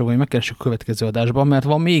visszakeresünk, hogy megkeressük a következő adásban, mert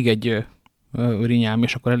van még egy rinyám,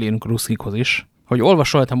 és akkor elérünk a ruszkikhoz is, hogy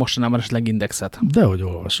olvasol-e mostanában esetleg Indexet? Dehogy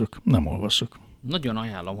olvasok. Nem olvasok. Nagyon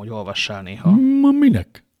ajánlom, hogy olvassál néha.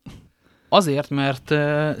 Minek? Azért, mert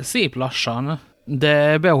szép lassan,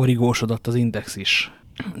 de beorigósodott az Index is.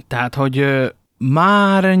 Tehát, hogy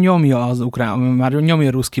már nyomja az már nyomja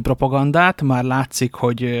a ruszki propagandát, már látszik,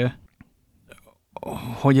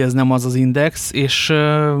 hogy ez nem az Index, és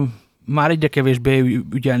már egyre kevésbé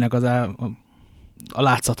ügyelnek a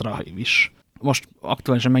látszatra is. Most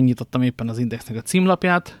aktuálisan megnyitottam éppen az Indexnek a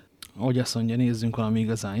címlapját, ahogy azt mondja, nézzünk valami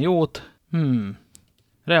igazán jót.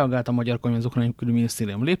 Reagált a magyar kormány az ukrajnai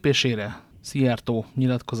külügyminisztérium lépésére, Szijjártó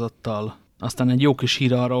nyilatkozattal, aztán egy jó kis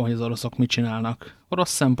hír arról, hogy az oroszok mit csinálnak.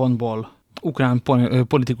 Orosz szempontból ukrán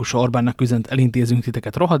politikus Orbánnak üzent, elintézünk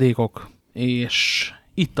titeket rohadékok, és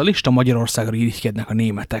itt a lista Magyarországra irigykednek a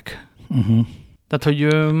németek. Tehát,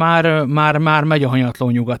 hogy már megy a hanyatló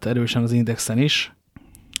nyugat erősen az Indexen is,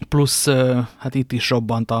 plusz hát itt is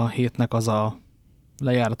robbant a hétnek az a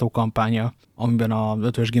lejárató kampánya, amiben a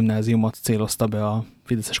 5-ös gimnáziumot célozta be a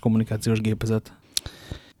fideszes kommunikációs gépezet.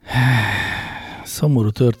 Szomorú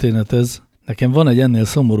történet ez. Nekem van egy ennél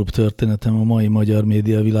szomorúbb történetem a mai magyar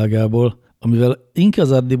média világából, amivel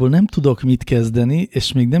igazándiból nem tudok mit kezdeni,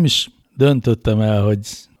 és még nem is döntöttem el, hogy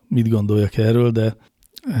mit gondoljak erről, de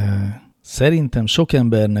szerintem sok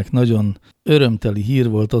embernek nagyon örömteli hír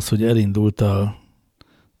volt az, hogy elindult a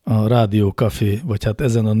Rádió Café, vagy hát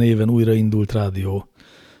ezen a néven újraindult rádió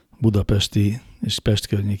budapesti és Pest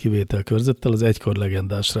környéki vételkörzettel, az egykor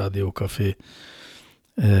legendás Rádió Café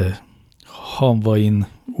hamvain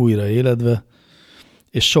újra éledve,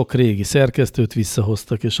 és sok régi szerkesztőt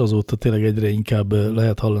visszahoztak, és azóta tényleg egyre inkább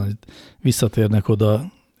lehet hallani, hogy visszatérnek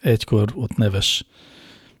oda egykor ott neves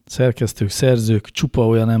szerkesztők, szerzők, csupa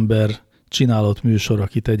olyan ember csinálott műsor,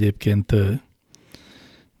 akit egyébként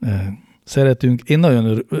szeretünk. Én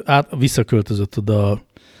nagyon visszaköltözött oda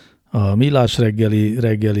a Millás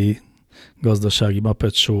reggeli gazdasági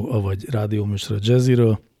Muppet Show, avagy rádióműsor a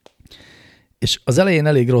Jazzyről, és az elején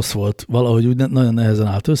elég rossz volt, valahogy úgy nagyon nehezen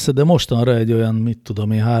állt össze, de mostanra egy olyan, mit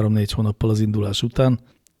tudom én, 3-4 hónappal az indulás után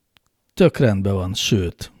tök rendben van,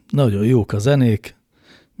 sőt, nagyon jók a zenék,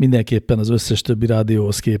 mindenképpen az összes többi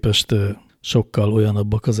rádióhoz képest sokkal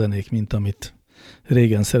olyanabbak a zenék, mint amit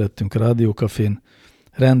régen szerettünk a Rádiókafén.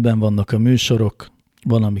 Rendben vannak a műsorok,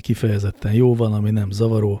 van, ami kifejezetten jó, van, ami nem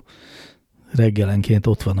zavaró. Reggelenként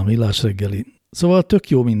ott van a Millás reggeli. Szóval tök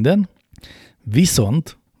jó minden,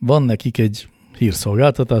 viszont van nekik egy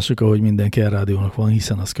hírszolgáltatásuk, ahogy mindenki rádiónak van,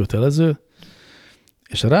 hiszen az kötelező,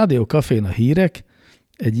 és a Rádió Cafén a hírek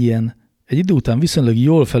egy idő után viszonylag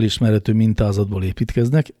jól felismerhető mintázatból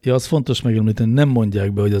építkeznek. Ja, az fontos megemlíteni, nem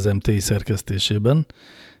mondják be, hogy az MTI szerkesztésében,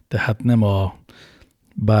 tehát nem a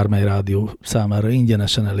bármely rádió számára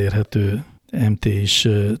ingyenesen elérhető MTI-s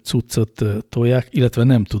cuccot tolják, illetve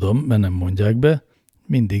nem tudom, mert nem mondják be.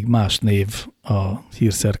 Mindig más név a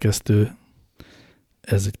hírszerkesztő,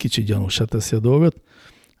 ez egy kicsit gyanúsá teszi a dolgot.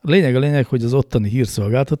 A lényeg, hogy az ottani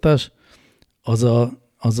hírszolgáltatás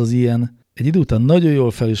az ilyen egy idő után nagyon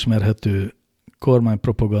jól felismerhető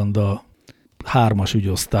kormánypropaganda 3-as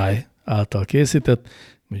ügyosztály által készített.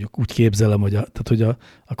 Mondjuk úgy képzelem, hogy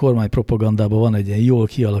a kormánypropagandában van egy ilyen jól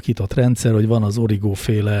kialakított rendszer, hogy van az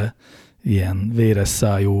origóféle ilyen véres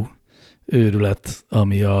szájú őrület,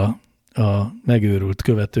 ami a megőrült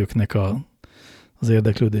követőknek az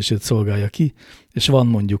érdeklődését szolgálja ki, és van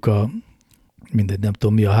mondjuk mindegy, nem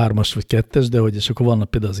tudom mi a 3-as vagy 2-es, de és akkor van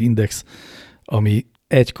például az Index, ami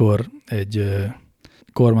egykor egy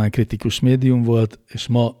kormánykritikus médium volt, és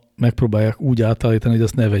ma megpróbálják úgy átállítani, hogy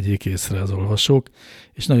azt ne vegyék észre az olvasók,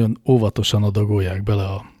 és nagyon óvatosan adagolják bele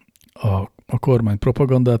a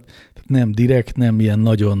kormánypropagandát, tehát nem direkt, nem ilyen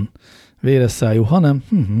nagyon véres szájú, hanem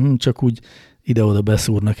csak úgy ide-oda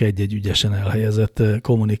beszúrnak egy-egy ügyesen elhelyezett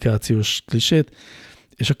kommunikációs klisét,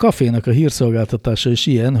 és a Cafénak a hírszolgáltatása is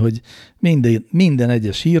ilyen, hogy minden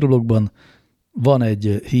egyes hírblogban van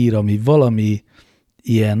egy hír, ami valami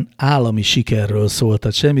ilyen állami sikerről szól,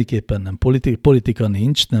 tehát semmiképpen nem politika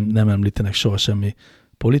nincs, nem említenek soha semmi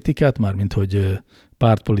politikát, mármint hogy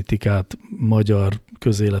pártpolitikát, magyar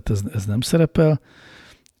közélet, ez nem szerepel,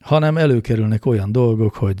 hanem előkerülnek olyan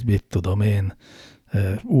dolgok, hogy mit tudom én,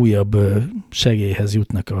 újabb segélyhez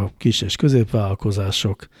jutnak a kis- és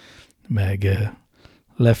középvállalkozások, meg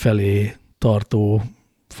lefelé tartó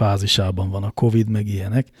fázisában van a Covid, meg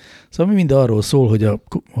ilyenek. Szóval mind arról szól,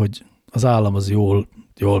 hogy az állam az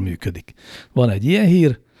jól működik. Van egy ilyen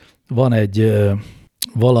hír, van egy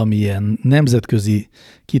valamilyen nemzetközi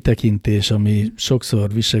kitekintés, ami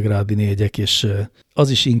sokszor visegrádi négyek, és az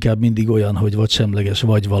is inkább mindig olyan, hogy vagy semleges,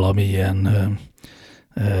 vagy valamilyen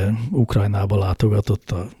Ukrajnába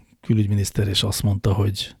látogatott a külügyminiszter, és azt mondta,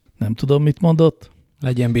 hogy nem tudom, mit mondott.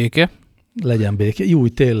 Legyen béke. Legyen béke. Jó,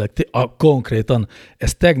 tényleg, konkrétan,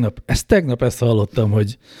 tegnap ezt hallottam,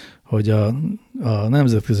 hogy a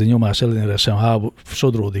nemzetközi nyomás ellenére sem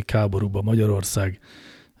sodródik háborúba Magyarország,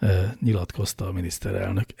 nyilatkozta a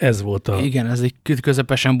miniszterelnök. Ez volt Igen, ez egy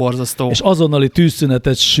közepesen borzasztó. És azonnali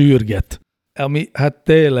tűzszünetet sürget. Ami, hát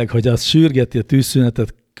tényleg, hogy az sürgeti a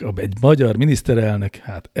tűzszünetet egy magyar miniszterelnök,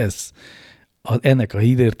 hát ennek a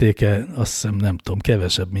hírértéke azt hiszem nem tudom,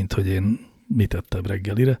 kevesebb, mint hogy én mit tettem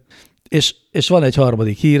reggelire. És van egy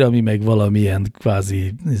harmadik hír, ami meg valamilyen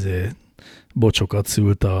kvázi bocsokat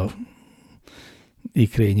szült a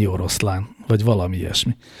ikrényi oroszlán, vagy valami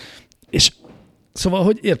ilyesmi. És szóval,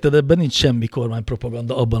 hogy érted, ebben nincs semmi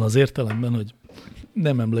kormánypropaganda abban az értelemben, hogy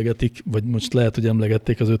nem emlegetik, vagy most lehet, hogy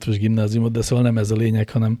emlegették az Ötvös gimnáziumot, de szóval nem ez a lényeg,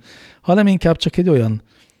 hanem inkább csak egy olyan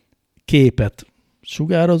képet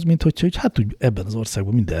sugároz, mint hogy hát úgy ebben az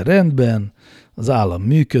országban minden rendben, az állam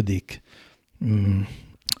működik,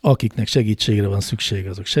 akiknek segítségre van szükség,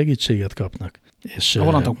 azok segítséget kapnak. És a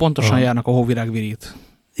vonatok pontosan járnak a hóvirágvirít.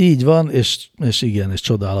 Így van, és igen, és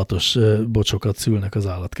csodálatos bocsokat szülnek az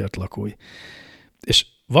állatkert lakói. És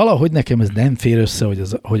valahogy nekem ez nem fér össze,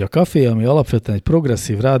 hogy a Café, ami alapvetően egy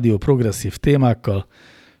progresszív rádió, progresszív témákkal,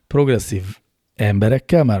 progresszív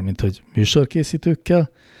emberekkel, mármint hogy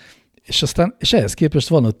műsorkészítőkkel, és ehhez képest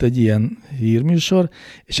van ott egy ilyen hírműsor,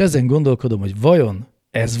 és ezen gondolkodom, hogy vajon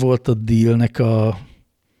ez volt a dealnek a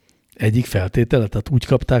egyik feltétele, tehát úgy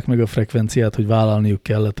kapták meg a frekvenciát, hogy vállalniuk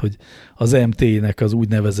kellett, hogy az MT-nek az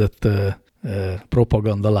úgynevezett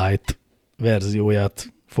propaganda light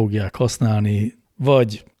verzióját fogják használni,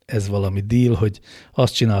 vagy ez valami deal, hogy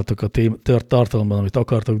azt csináltok a tartalomban, amit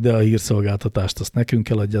akartok, de a hírszolgáltatást azt nekünk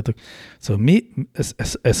eladjátok. Szóval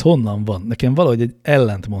ez honnan van? Nekem valahogy egy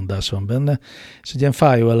ellentmondás van benne, és egy ilyen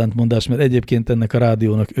fájó ellentmondás, mert egyébként ennek a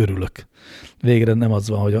rádiónak örülök. Végre nem az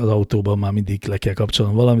van, hogy az autóban már mindig le kell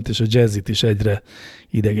kapcsolnom valamit, és a jazzit is egyre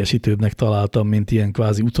idegesítőbbnek találtam, mint ilyen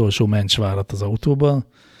kvázi utolsó mencsvárat az autóban,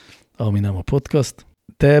 ami nem a podcast.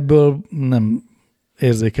 Te ebből nem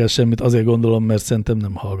érzékel semmit, azért gondolom, mert szerintem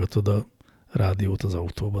nem hallgatod a rádiót az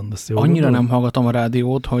autóban. Annyira gondolom? Nem hallgatom a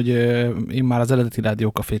rádiót, hogy én már az eredeti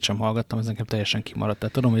rádiókafét sem hallgattam, ez nekem teljesen kimaradt.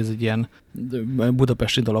 Tehát tudom, hogy ez egy ilyen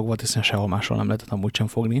budapesti dolog volt, hiszen sehol máshol nem lehetett amúgy sem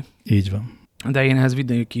fogni. Így van. De én ehhez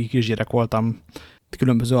vidéki kisgyerek voltam,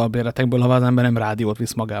 különböző albérletekből, ha az ember nem rádiót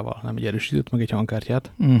visz magával, nem egy erősítőt, meg egy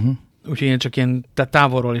hangkártyát. Úgyhogy én csak ilyen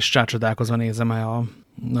távolról is csácsodálkozva nézem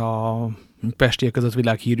a pestiek között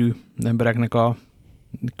világhírű embereknek a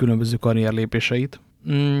különböző karrierlépéseit.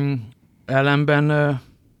 Ellenben,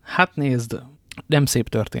 hát nézd, nem szép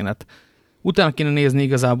történet. Utána kéne nézni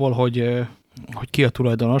igazából, hogy ki a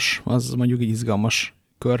tulajdonos, az mondjuk egy izgalmas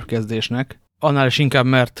körkezdésnek. Annál is inkább,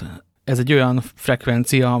 mert ez egy olyan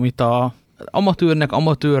frekvencia, amit a amatőrnek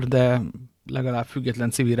amatőr, de legalább független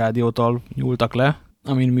civil rádiótól nyúltak le,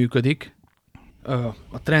 amin működik.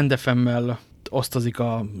 A Trend FM-mel osztozik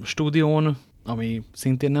a stúdión, ami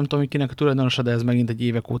szintén nem tudom, kinek a tulajdonosa, de ez megint egy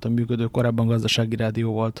évek óta működő, korábban gazdasági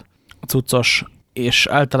rádió volt. A cuccos, és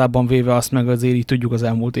általában véve azt meg azért így tudjuk az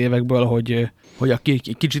elmúlt évekből, hogy aki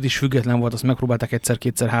egy kicsit is független volt, azt megpróbálták egyszer,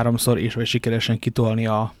 kétszer, háromszor, és vagy sikeresen kitolni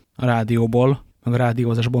a rádióból, meg a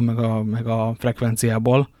rádiózásból, meg a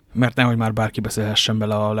frekvenciából, mert nehogy már bárki beszélhessen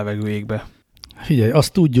bele a levegőjégbe. Figyelj,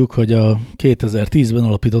 azt tudjuk, hogy a 2010-ben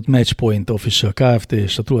alapított Matchpoint Official Kft.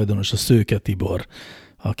 És a tulajdonos a Szőke Tibor,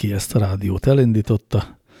 aki ezt a rádiót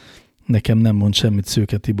elindította. Nekem nem mond semmit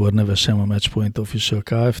Szőke Tibor neve sem a Matchpoint Official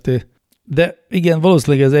Kft. De igen,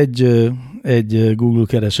 valószínűleg ez egy Google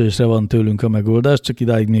keresésre van tőlünk a megoldás, csak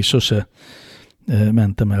idáig még sose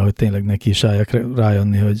mentem el, hogy tényleg neki is álljak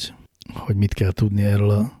rájönni, hogy mit kell tudni erről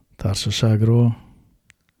a társaságról.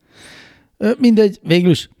 Mindegy, végül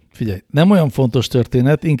is, figyelj, nem olyan fontos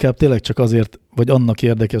történet, inkább tényleg csak azért, vagy annak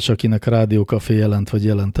érdekes, akinek a Rádiókafé jelent, vagy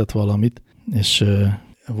jelentett valamit, és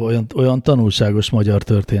olyan tanulságos magyar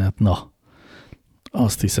történet, na,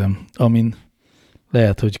 azt hiszem, amin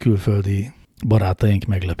lehet, hogy külföldi barátaink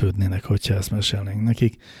meglepődnének, hogyha ezt mesélnénk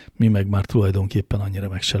nekik, mi meg már tulajdonképpen annyira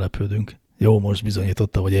meg se lepődünk. Jó, most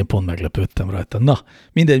bizonyította, hogy én pont meglepődtem rajta. Na,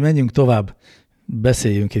 mindegy, menjünk tovább,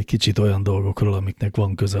 beszéljünk egy kicsit olyan dolgokról, amiknek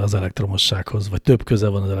van köze az elektromossághoz, vagy több köze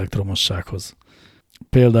van az elektromossághoz.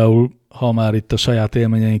 Például, ha már itt a saját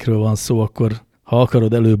élményeinkről van szó, akkor ha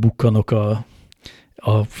akarod, előbukkanok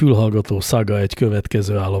a fülhallgató szaga egy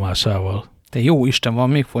következő állomásával. Te jó Isten, van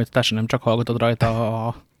még folytatása, nem csak hallgatod rajta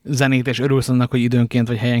a zenét, és örülsz annak, hogy időnként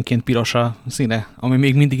vagy helyenként piros a színe, ami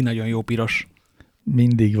még mindig nagyon jó piros.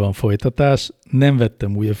 Mindig van folytatás. Nem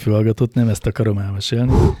vettem újabb fülhallgatót, nem ezt akarom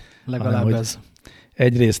elmesélni. Legalább hanem, ez.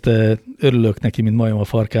 Egyrészt örülök neki, mint majom a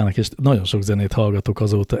farkának, és nagyon sok zenét hallgatok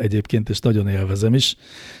azóta egyébként, és nagyon élvezem is,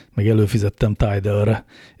 meg előfizettem Tidal-re,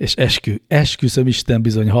 és esküszöm Isten,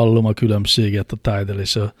 bizony hallom a különbséget a Tidal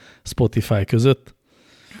és a Spotify között.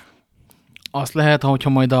 Azt lehet, hogyha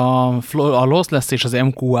majd a Lossless és az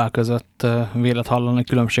MQA között vélet hallani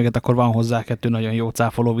különbséget, akkor van hozzá 2 nagyon jó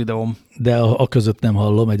cáfoló videóm. De a között nem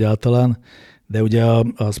hallom egyáltalán, de ugye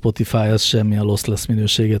a Spotify az semmilyen lossless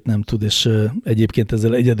minőséget nem tud, és egyébként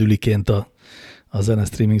ezzel egyedüliként a zene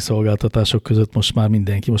streaming szolgáltatások között most már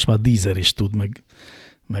mindenki, most már Deezer is tud,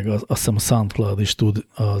 meg azt hiszem a SoundCloud is tud,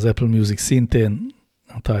 az Apple Music szintén,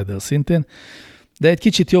 a Tidal szintén, de egy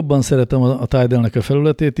kicsit jobban szeretem a Tidalnek a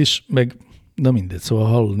felületét is, meg de mindegy, szóval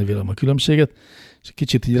hallani vélem a különbséget, és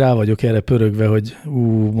kicsit így rá vagyok erre pörögve, hogy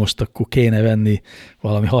most akkor kéne venni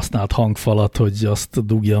valami használt hangfalat, hogy azt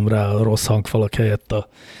dugjam rá a rossz hangfalak helyett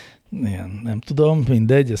ilyen, nem tudom,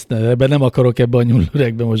 mindegy, ebben nem akarok ebbe a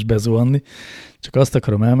nyúlüregbe most bezuhanni, csak azt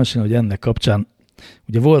akarom elmesélni, hogy ennek kapcsán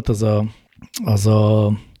ugye volt az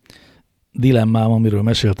a dilemmám, amiről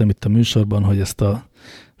meséltem itt a műsorban, hogy ezt a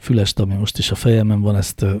fülest, ami most is a fejemben van,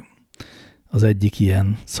 ezt az egyik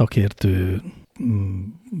ilyen szakértő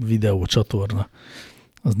videócsatorna,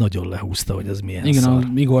 az nagyon lehúzta, hogy ez milyen igen, szar.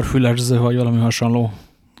 Igen, Igor Fülesző, vagy valami hasonló.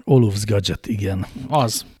 Oluf's Gadget, igen.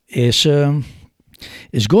 Az.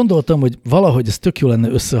 És gondoltam, hogy valahogy ez tök jó lenne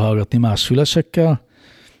összehallgatni más fülesekkel,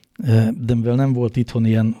 de mivel nem volt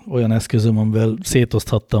itthon olyan eszközöm, amivel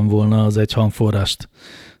szétoszthattam volna az egy hangforrást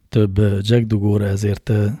több jackdugóra,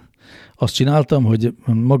 ezért azt csináltam, hogy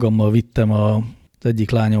magammal vittem az egyik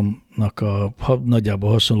lányomnak a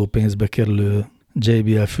nagyjából hasonló pénzbe kerülő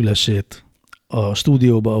JBL fülesét a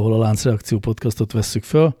stúdióba, ahol a Láncreakció podcastot vesszük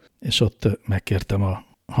föl, és ott megkértem a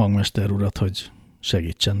hangmester urat, hogy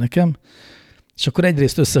segítsen nekem. És akkor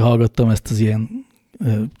egyrészt összehallgattam ezt az ilyen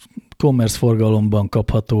commerce forgalomban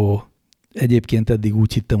kapható, egyébként eddig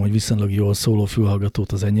úgy hittem, hogy viszonylag jól szóló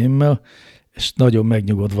fülhallgatót az enyémmel, és nagyon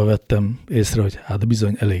megnyugodva vettem észre, hogy hát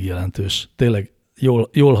bizony elég jelentős. Tényleg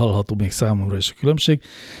jól hallható még számomra is a különbség,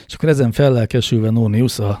 és akkor ezen fellelkesülve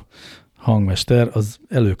Nóniusz, a hangmester, az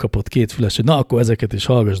előkapott 2 füles, hogy na, akkor ezeket is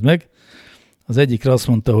hallgassd meg. Az egyikre azt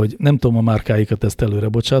mondta, hogy nem tudom a márkáikat, ezt előre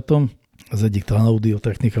bocsátom, az egyik talán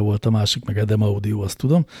Audio-Technica volt, a másik meg Edem Audio, azt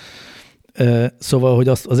tudom. Szóval, hogy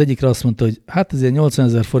az egyikre azt mondta, hogy hát ez ilyen 80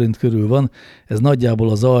 000 forint körül van, ez nagyjából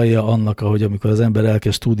az alja annak, ahogy amikor az ember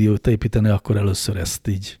elkezd stúdiót építeni, akkor először ezt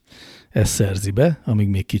szerzi be, amíg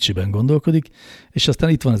még kicsiben gondolkodik, és aztán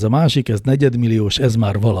itt van ez a másik, ez negyedmilliós, ez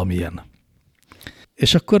már valamilyen.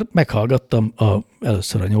 És akkor meghallgattam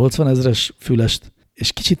először a 80 000-es fülest,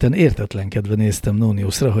 és kicsit értetlenkedve néztem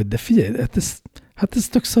Noniusra, hogy de figyelj, hát ez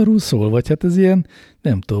tök szarul szól, vagy hát ez ilyen,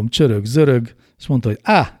 nem tudom, csörög, zörög, és mondta, hogy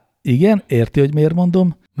igen, érti, hogy miért mondom.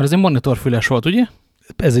 Mert ez egy monitorfüles volt, ugye?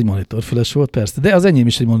 Ez egy monitorfüles volt, persze, de az enyém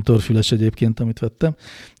is egy monitorfüles egyébként, amit vettem.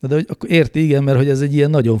 De hogy akkor érti, igen, mert hogy ez egy ilyen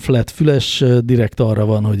nagyon flat füles, direkt arra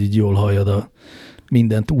van, hogy így jól halljad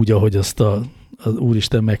mindent úgy, ahogy azt az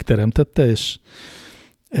Úristen megteremtette, és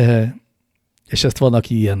ezt van,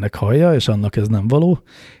 aki ilyennek hallja, és annak ez nem való,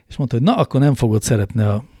 és mondta, hogy na, akkor nem fogod szeretni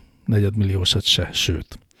a negyedmilliósat se,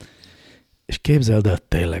 sőt. És képzeld el,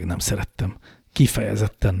 tényleg nem szerettem.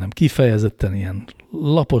 Kifejezetten ilyen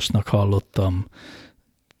laposnak hallottam,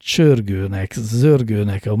 csörgőnek,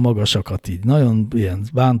 zörgőnek a magasakat így, nagyon ilyen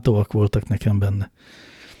bántóak voltak nekem benne.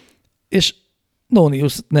 És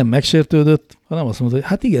Nonius nem megsértődött, hanem azt mondta, hogy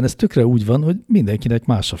hát igen, ez tökre úgy van, hogy mindenkinek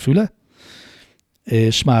más a füle,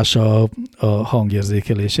 és más a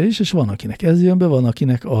hangérzékelése is, és van, akinek ez jön be, van,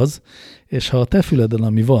 akinek az, és ha a te füleden,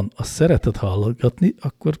 ami van, azt szereted hallgatni,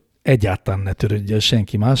 akkor egyáltalán ne törődjél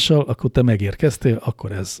senki mással, akkor te megérkeztél,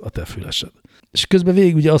 akkor ez a te fülesed. És közben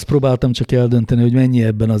végig ugye azt próbáltam csak eldönteni, hogy mennyi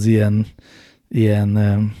ebben az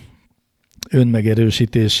ilyen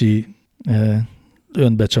önmegerősítési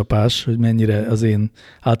önbecsapás, hogy mennyire az én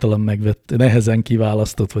általam megvett, nehezen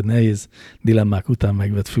kiválasztott, vagy nehéz dilemmák után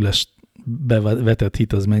megvett füles bevetett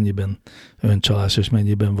hit, az mennyiben öncsalás, és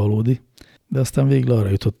mennyiben valódi. De aztán végül arra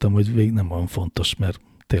jutottam, hogy végig nem olyan fontos, mert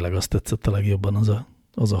tényleg azt tetszett a legjobban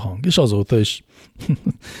az a hang. És azóta is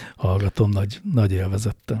hallgatom nagy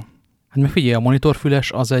élvezettel. Hát meg figyelj, a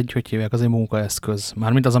monitorfüles az egy munkaeszköz.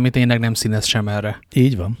 Mármint az, amit tényleg nem színez sem erre.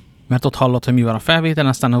 Így van. Mert ott hallod, hogy mi van a felvételen,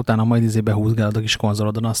 aztán utána majd behúzgálod a kis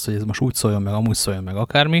konzolodon azt, hogy ez most úgy szóljon meg, amúgy szóljon meg,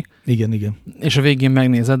 akármi. Igen. És a végén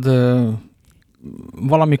megnézed,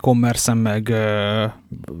 valami kommerszen meg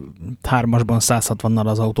 3-asban 160-nal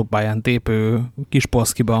az autópályán tépő kis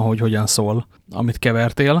polszkiban, hogy hogyan szól, amit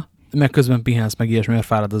kevertél, meg közben pihensz, meg ilyesmiért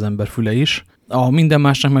fárad az ember füle is. A minden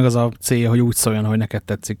másnak meg az a célja, hogy úgy szóljon, hogy neked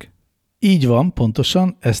tetszik. Így van,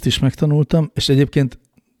 pontosan, ezt is megtanultam, és egyébként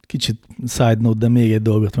kicsit side note, de még egy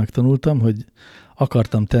dolgot megtanultam, hogy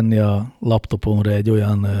akartam tenni a laptopomra egy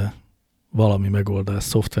olyan valami megoldás,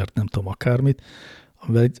 szoftvert, nem tudom, akármit,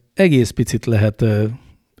 amivel egy egész picit lehet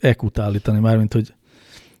EQ-t állítani, mármint, hogy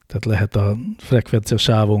tehát lehet a frekvencia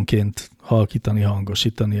sávonként halkítani,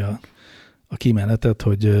 hangosítani a kimenetet,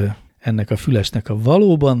 hogy ennek a fülesnek a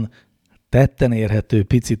valóban tetten érhető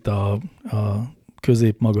picit a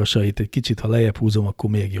középmagasait egy kicsit, ha lejjebb húzom, akkor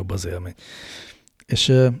még jobb az élmény.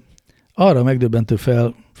 És arra megdöbbentő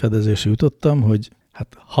felfedezésre jutottam, hogy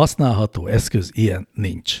hát használható eszköz ilyen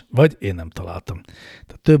nincs, vagy én nem találtam.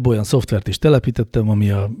 Tehát több olyan szoftvert is telepítettem, ami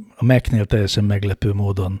a Mac-nél teljesen meglepő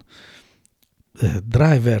módon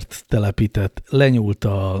drivert telepített, lenyúlt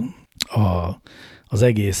az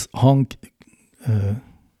egész hang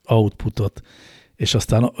outputot, és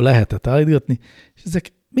aztán lehetett állítgatni, és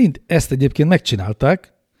ezek mind ezt egyébként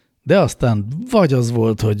megcsinálták, de aztán vagy az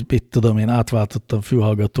volt, hogy mit tudom én, átváltottam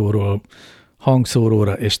fülhallgatóról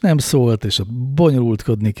hangszóróra, és nem szólt, és ott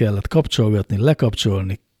bonyolultkodni kellett, kapcsolgatni,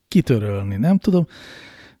 lekapcsolni, kitörölni, nem tudom.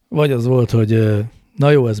 Vagy az volt, hogy na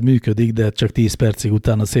jó, ez működik, de csak 10 percig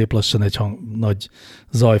utána szép lassan egy nagy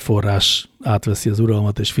zajforrás átveszi az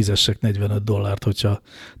uralmat, és fizessek $45, hogyha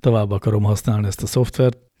tovább akarom használni ezt a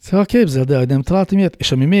szoftvert. Szóval képzeld el, hogy nem találtam ilyet,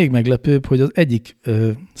 és ami még meglepőbb, hogy az egyik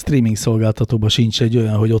streaming szolgáltatóban sincs egy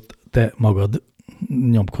olyan, hogy ott te magad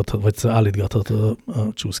nyomkodhat, vagy állítgathatod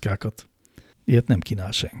a csúszkákat. Ilyet nem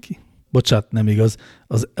kínál senki. Bocsát, nem igaz,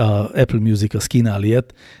 a Apple Music az kínál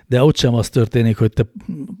ilyet, de ott sem az történik, hogy te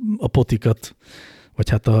a potikat, vagy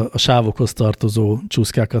hát a sávokhoz tartozó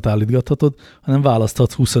csúszkákat állítgathatod, hanem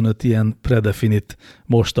választhatsz 25 ilyen predefinit,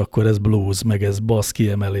 most akkor ez blues, meg ez bass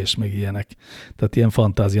kiemelés, meg ilyenek. Tehát ilyen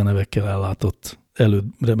fantázia nevekkel ellátott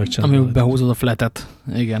előre megcsinálni. Ami behúzod a fletet,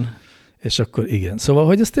 igen. És akkor igen. Szóval,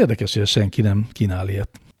 hogy ez érdekes, hogy senki nem kínál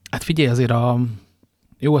ilyet. Hát figyelj, azért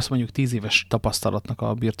jó, ezt mondjuk 10 éves tapasztalatnak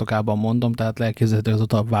a birtokában mondom, tehát elképzelhető, hogy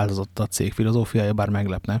azóta változott a cég filozófiája, bár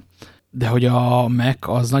meglepne. De hogy a Mac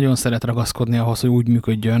az nagyon szeret ragaszkodni ahhoz, hogy úgy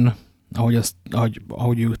működjön,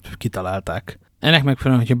 ahogy őt kitalálták. Ennek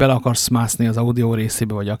megfelelően, hogyha bele akarsz mászni az audio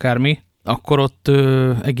részébe, vagy akármi, akkor ott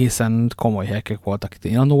egészen komoly hackek voltak.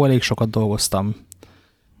 Én annól elég sokat dolgoztam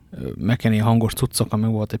Mac-en ilyen hangos cuccok, ami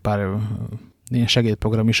volt egy pár ilyen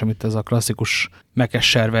segédprogram is, amit ez a klasszikus Mac-es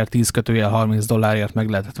server 10 $30 meg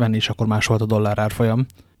lehetett venni, és akkor más volt a dollár árfolyam.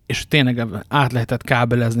 És tényleg át lehetett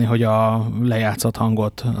kábelezni, hogy a lejátszott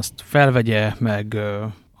hangot azt felvegye, meg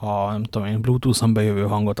a nem tudom én, Bluetooth-on bejövő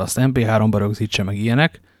hangot azt MP3-ba rögzítse, meg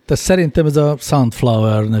ilyenek. Tehát szerintem ez a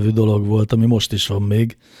Soundflower nevű dolog volt, ami most is van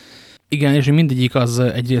még. Igen, és mindegyik az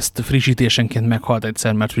egyrészt frissítésenként meghalt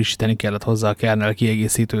egyszer, mert frissíteni kellett hozzá a kernel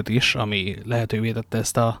kiegészítőt is, ami lehetővé tette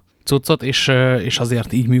ezt a cuccot, és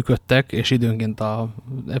azért így működtek, és időnként a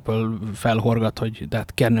Apple felhorgat, hogy de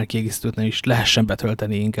hát kernel kiegészítőt nem is lehessen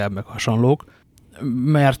betölteni inkább, meg hasonlók,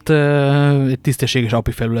 mert egy tisztességes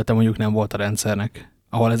API felülete mondjuk nem volt a rendszernek,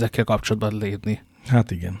 ahol ezekkel kapcsolatban lépni.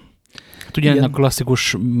 Hát igen. Hát ugye ennek a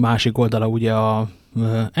klasszikus másik oldala ugye a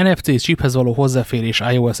NFC chiphez való hozzáférés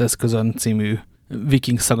iOS eszközön című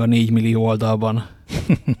Viking szaga 4 millió oldalban,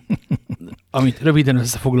 amit röviden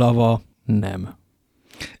összefoglalva nem.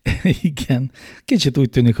 Igen. Kicsit úgy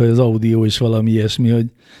tűnik, hogy az audio is valami ilyesmi,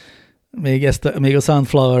 hogy még a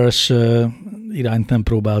Sunflower-es irányt nem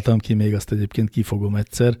próbáltam ki, még azt egyébként kifogom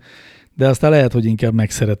egyszer, de aztán lehet, hogy inkább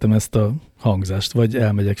megszeretem ezt a hangzást, vagy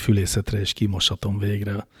elmegyek fülészetre, és kimosatom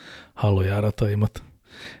végre a hallójárataimat.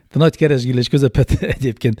 A nagy keresgélés közepette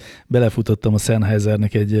egyébként belefutottam a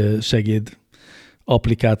Sennheisernek egy segéd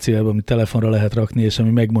applikációjába, ami telefonra lehet rakni, és ami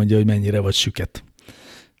megmondja, hogy mennyire vagy süket.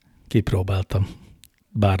 Kipróbáltam.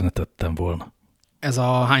 Bár ne tettem volna. Ez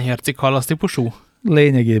a hány hercig hallasz típusú?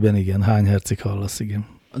 Lényegében igen, hány hercig hallasz, igen.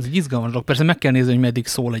 Az egy izgalmas dolog. Persze meg kell nézni, hogy meddig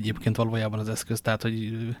szól egyébként valójában az eszköz, tehát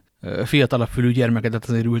hogy fiatalabb fülű gyermekedet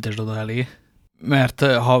azért ültesd oda elé. Mert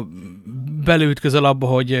ha beleütközöl abba,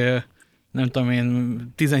 hogy nem tudom én,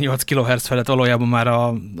 18 kHz felett valójában már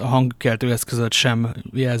a hangkeltő eszközöt sem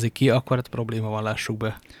jelzik ki, akkor hát probléma van, lássuk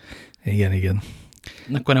be. Igen, igen.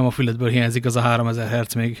 Akkor nem a füledből hiányzik az a 3000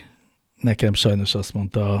 Hz még. Nekem sajnos azt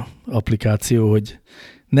mondta az applikáció, hogy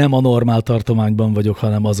nem a normál tartományban vagyok,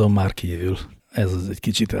 hanem azon már kívül. Ez az egy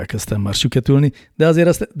kicsit elkezdtem már süketülni, de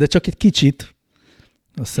azért de csak egy kicsit.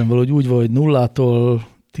 Azt hiszem valahogy úgy van, hogy 0-tól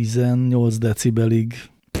 18 decibelig,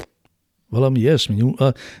 valami ilyesmi,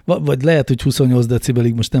 vagy lehet, hogy 28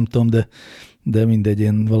 decibelig, most nem tudom, de mindegy,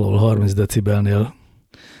 én valahol 30 decibelnél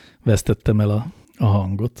vesztettem el a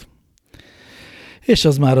hangot. És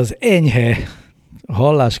az már az enyhe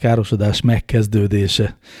halláskárosodás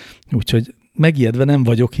megkezdődése. Úgyhogy megijedve nem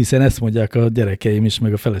vagyok, hiszen ezt mondják a gyerekeim is,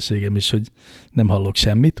 meg a feleségem is, hogy nem hallok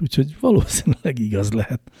semmit, úgyhogy valószínűleg igaz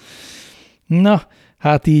lehet. Na,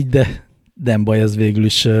 hát így, de nem baj, ez végül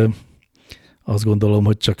is azt gondolom,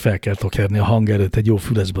 hogy csak fel kell tokerni a hangerőt egy jó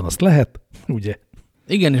fülesben, azt lehet, ugye?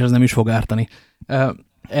 Igen, és az nem is fog ártani.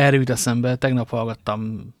 Erre jut eszembe, tegnap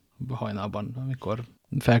hallgattam hajnalban, amikor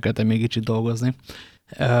felkeltem még kicsit dolgozni,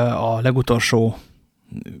 a legutolsó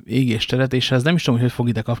égésteret, és ez nem is tudom, hogy fog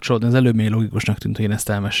ide kapcsolódni, az előbb még logikusnak tűnt, hogy én ezt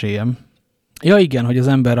elmeséljem. Ja igen, hogy az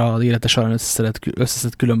ember az élete során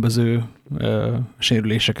összeszed különböző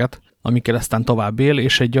sérüléseket, amikkel aztán tovább él,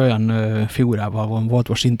 és egy olyan figurával volt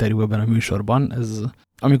most interjú ebben a műsorban.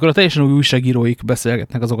 Amikor a teljesen új újságíróik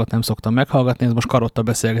beszélgetnek, azokat nem szoktam meghallgatni, ez most Karotta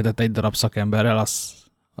beszélgetett egy darab szakemberrel,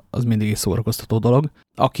 az mindig egy szórakoztató dolog.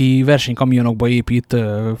 Aki versenykamionokba épít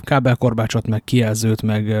kábelkorbácsot, meg kijelzőt,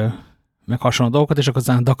 meg hasonló dolgokat, és akkor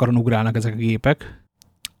aztán Dakaron ugrálnak ezek a gépek.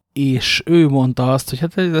 És ő mondta azt, hogy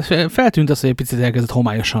hát feltűnt az, hogy egy picit elkezdett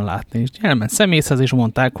homályosan látni. És elment szemészhez, és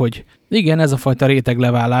mondták, hogy igen, ez a fajta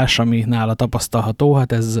rétegleválás, ami nála tapasztalható,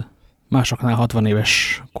 hát ez másoknál 60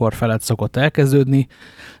 éves kor felett szokott elkezdődni.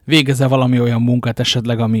 Végezze valami olyan munkát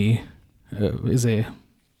esetleg, ami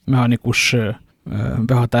mechanikus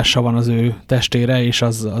behatása van az ő testére, és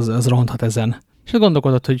az ronthat ezen. És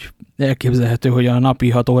gondolkodott, hogy elképzelhető, hogy a napi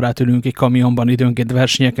 6 órát ülünk egy kamionban időnként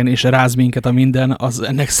versenyeken, és ráz minket a minden, az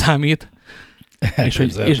ennek számít.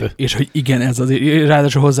 És hogy igen, ez azért,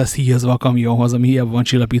 ráadásul hozzá szíjazva a kamionhoz, ami hiába van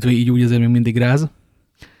csillapítva, így úgy azért még mindig ráz.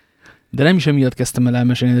 De nem is emiatt kezdtem el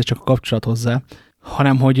elmesélni, ez csak a kapcsolat hozzá,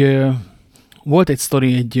 hanem hogy volt egy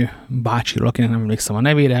sztori egy bácsiról, akinek nem emlékszem a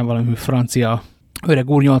nevére, valami francia öreg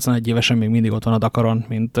úr, 81 évesen még mindig ott van a Dakaron,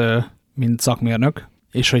 mint szakmérnök,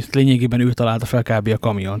 és hogy lényegében ő találta fel kb. A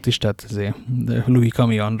kamiont is, tehát Louis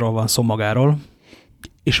kamionról van szó magáról.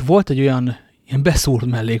 És volt egy olyan ilyen beszúrt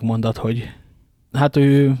mellékmondat, hogy hát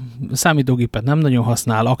ő számítógépet nem nagyon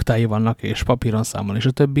használ, aktái vannak, és papíron számol, és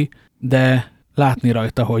a többi, de látni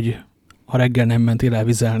rajta, hogy ha reggel nem mentél el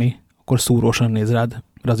vizelni, akkor szúrósan néz rád,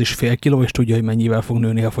 mert az is fél kiló, és tudja, hogy mennyivel fog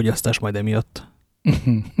nőni a fogyasztás majd emiatt.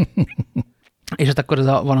 És hát akkor ez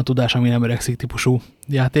van a tudás, ami nem öregszik típusú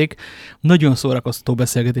játék. Nagyon szórakoztató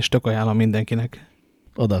beszélgetés, tök ajánlom mindenkinek.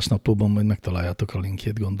 Adásnaplóban majd megtaláljátok a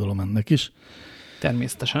linkjét, gondolom ennek is.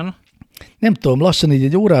 Természetesen. Nem tudom, lassan így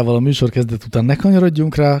egy órával a műsor kezdet után ne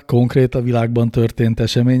kanyarodjunk rá konkrét a világban történt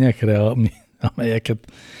eseményekre,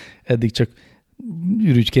 amelyeket eddig csak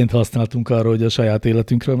ürügyként használtunk arra, hogy a saját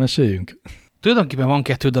életünkről meséljünk. Tulajdonképpen van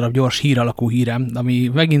 2 darab gyors hír alakú hírem,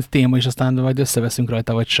 ami megint téma, és aztán majd összeveszünk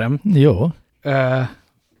rajta, vagy sem. Jó.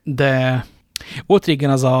 De volt régen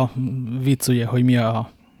az a vicc, ugye, hogy mi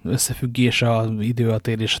a összefüggés az idő, a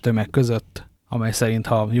tér és a tömeg között, amely szerint,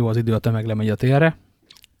 ha jó az idő, a tömeg lemegy a térre.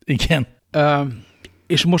 Igen.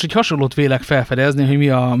 És most egy hasonlót vélek felfedezni, hogy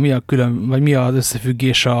mi a külön, vagy mi az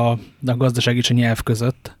összefüggés a gazdaság és a nyelv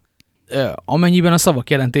között. Amennyiben a szavak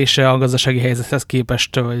jelentése a gazdasági helyzethez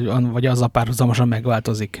képest, vagy azzal párhuzamosan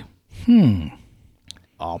megváltozik.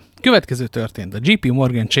 A következő történt. A JP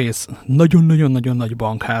Morgan Chase nagyon-nagyon-nagyon nagy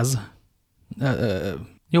bankház.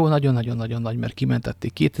 Jó, nagyon-nagyon-nagyon nagy, mert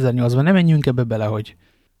kimentették 2008-ban. Nem menjünk ebbe bele, hogy...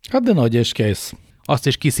 Hát de nagy és kész. Azt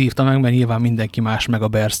is kiszívta meg, mert nyilván mindenki más, meg a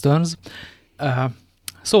Bear Stearns.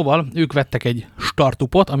 Szóval ők vettek egy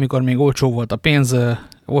startupot, amikor még olcsó volt a pénz,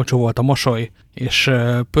 olcsó volt a mosoly, és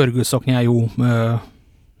pörgőszoknyájú,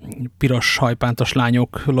 piros hajpántos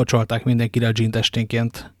lányok locsolták mindenkire a gin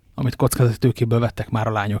testénként, amit kockázati tőkéből vettek már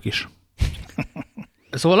a lányok is.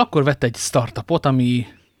 Szóval akkor vett egy startupot, ami,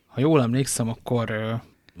 ha jól emlékszem, akkor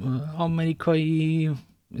amerikai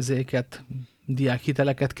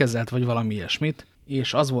diákhiteleket kezelt, vagy valami ilyesmit,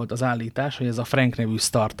 és az volt az állítás, hogy ez a Frank nevű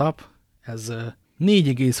startup, ez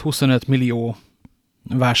 4,25 millió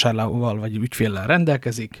vásárlóval vagy ügyféllel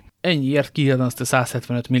rendelkezik. Ennyiért kiadna azt a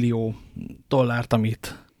 175 millió dollárt,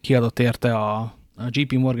 amit kiadott érte a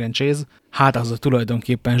JP Morgan Chase. Hát az a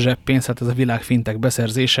tulajdonképpen zseppénz, hát ez a világ fintech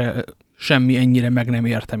beszerzése semmi ennyire meg nem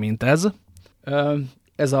érte, mint ez.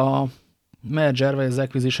 Ez a merger, vagy az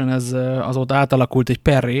acquisition, ez azóta átalakult egy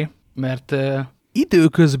perré, mert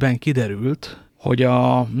időközben kiderült, hogy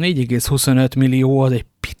a 4,25 millió az egy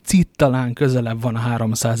picit talán közelebb van a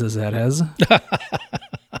 300 000-hez.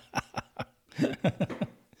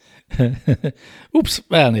 Ups,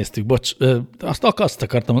 elnéztük, bocs. Azt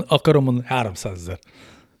akarom mondani, 300 000.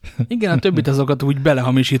 Igen, a többit azokat úgy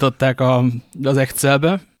belehamisították az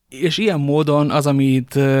Excelbe, és ilyen módon az,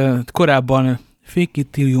 amit korábban fake it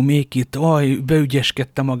till you make it,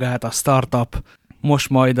 beügyeskedte magát a startup, most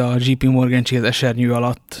majd a JP Morgan Chase esernyő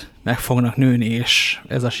alatt meg fognak nőni, és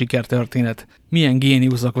ez a sikertörténet. Milyen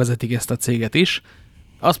géniuszok vezetik ezt a céget is.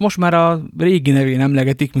 Azt most már a régi nevén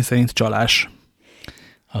emlegetik, miszerint csalás.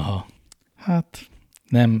 Aha. Hát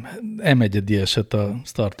nem egyedi eset a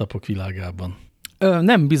startupok világában.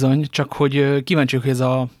 Nem bizony, csak hogy kíváncsiak, hogy ez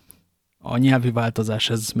a nyelvi változás,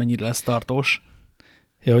 ez mennyire lesz tartós.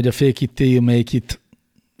 Ja, hogy a fake it till you make it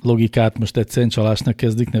logikát most egyszerűen csalásnak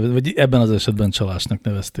kezdik nevezni, vagy ebben az esetben csalásnak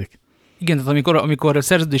nevezték. Igen, tehát amikor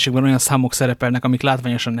szerződésekben olyan számok szerepelnek, amik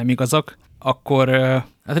látványosan nem igazak, akkor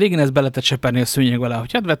hát régen ez be lehetett seperni a szőnyeg alá,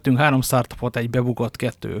 hogy hát vettünk 3 startupot, egy bebukott,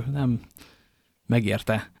 2, nem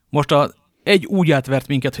megérte. Most egy úgy átvert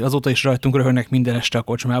minket, hogy azóta is rajtunk röhögnek minden este a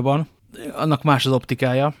kocsmában, annak más az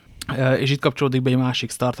optikája, és itt kapcsolódik be egy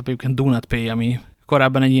másik startup, egyébként Do Not Pay, ami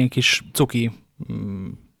korábban egy ilyen kis cuki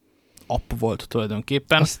app volt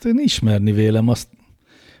tulajdonképpen. Azt én ismerni vélem,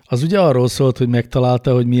 az ugye arról szólt, hogy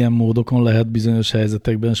megtalálta, hogy milyen módokon lehet bizonyos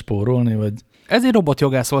helyzetekben spórolni, vagy... Ez egy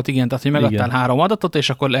robotjogász volt, igen, tehát hogy megadtál 3 adatot, és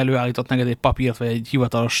akkor előállított neked egy papírt, vagy egy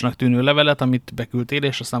hivatalosnak tűnő levelet, amit beküldtél,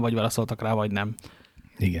 és aztán vagy válaszoltak rá, vagy nem.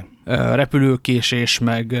 Igen. Repülőkésés,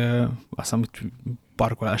 meg azt hiszem, hogy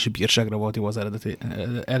parkolási bírságra volt jó az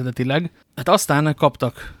eredetileg. Hát aztán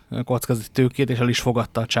kaptak kockázati tőkét, és el is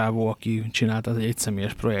fogadta a csávó, aki csinálta, ez egy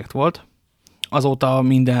egyszemélyes projekt volt. Azóta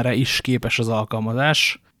mindenre is képes az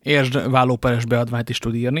alkalmazás, és vállóperes beadványt is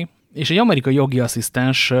tud írni. És egy amerikai jogi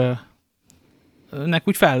asszisztensnek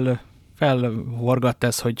úgy felhorgatt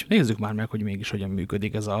ez, hogy nézzük már meg, hogy mégis hogyan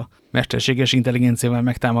működik ez a mesterséges intelligenciával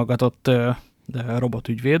megtámogatott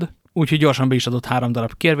robotügyvéd. Úgyhogy gyorsan be is adott 3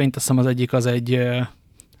 darab kérvényt, azt hiszem az egyik az egy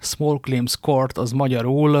Small Claims Court, az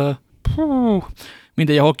magyarul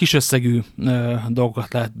mindegy, ahol kis összegű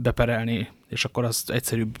dolgokat lehet beperelni, és akkor azt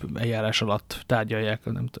egyszerűbb eljárás alatt tárgyalják,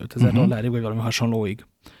 nem tudom, $5000 vagy valami hasonlóig.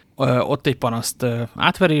 Ott egy panaszt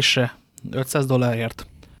átverésre,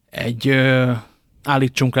 $500,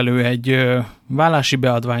 állítsunk elő egy vállási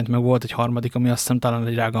beadványt, meg volt egy harmadik, ami azt hiszem talán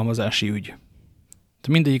egy rágalmazási ügy.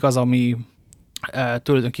 Mindegyik az, ami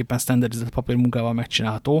tulajdonképpen standardizált papírmunkával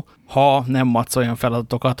megcsinálható, ha nem adsz olyan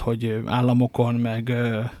feladatokat, hogy államokon, meg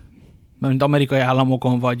mint amerikai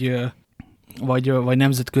államokon, vagy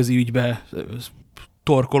nemzetközi ügybe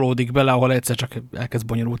torkolódik bele, ahol egyszer csak elkezd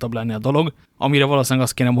bonyolultabb lenni a dolog, amire valószínűleg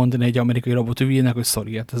azt kéne mondani egy amerikai robotügyvédnek, hogy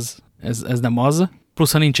sorry, hát ez nem az.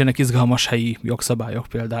 Plusz, ha nincsenek izgalmas helyi jogszabályok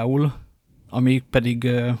például, amik pedig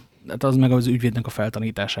Hát az meg az ügyvédnek a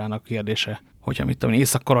feltanításának kérdése. Hogyha mit tudom,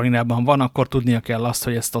 Észak-Karolinában van, akkor tudnia kell azt,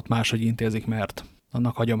 hogy ezt ott máshogy intézik, mert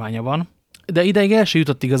annak hagyománya van. De ideig el se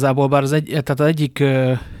jutott igazából, bár tehát az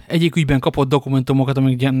egyik ügyben kapott dokumentumokat,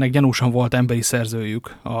 amiknek gyanúsan volt emberi szerzőjük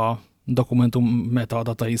a dokumentum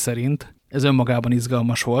metaadatai szerint. Ez önmagában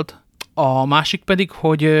izgalmas volt. A másik pedig,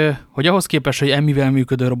 hogy ahhoz képest, hogy emmivel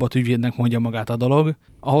működő robotügyvédnek mondja magát a dolog,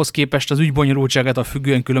 ahhoz képest az ügy bonyolultságától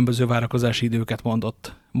függően különböző várakozási időket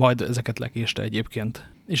mondott. Majd ezeket lekéste egyébként.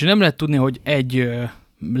 És nem lehet tudni, hogy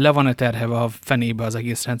le van-e terhelve a fenébe az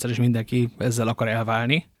egész rendszer, és mindenki ezzel akar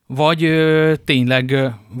elválni, vagy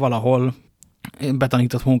tényleg valahol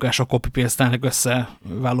betanított munkások copy-paste-elnek össze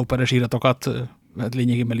vállóperes iratokat,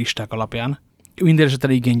 lényegében listák alapján. Minden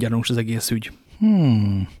esetre igen gyanús az egész ügy.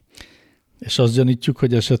 És azt gyanítjuk,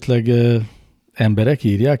 hogy esetleg emberek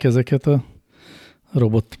írják ezeket a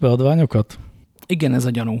robotbeadványokat? Igen, ez a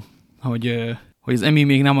gyanú, hogy az EMI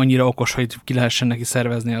még nem annyira okos, hogy ki lehessen neki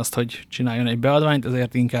szervezni azt, hogy csináljon egy beadványt,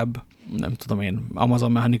 ezért inkább, nem tudom én,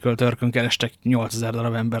 Amazon Mechanical Turkön kerestek 8000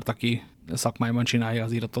 darab embert, aki szakmájban csinálja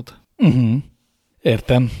az iratot.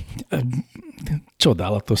 Értem.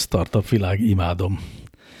 Csodálatos startup világ, imádom.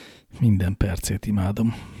 Minden percét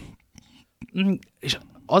imádom. És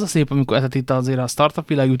az a szép, amikor itt azért a startup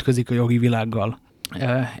világ ütközik a jogi világgal.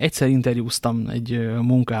 Egyszer interjúztam egy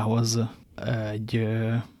munkához egy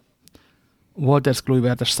Wolters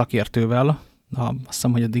Kluivertes szakértővel, azt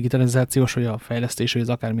hiszem, hogy a digitalizációs, vagy a fejlesztés, vagy az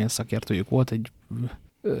akármilyen szakértőjük volt, egy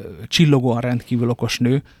csillogóan rendkívül okos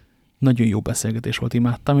nő, nagyon jó beszélgetés volt,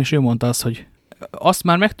 imádtam, és ő mondta azt, hogy azt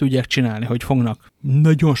már meg tudják csinálni, hogy fognak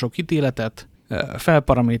nagyon sok ítéletet,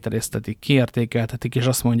 felparamétereztetik, kiértékeltetik, és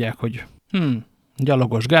azt mondják, hogy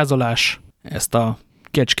gyalogos gázolás, ezt a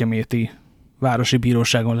Kecskeméti városi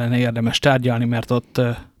bíróságon lenne érdemes tárgyalni, mert ott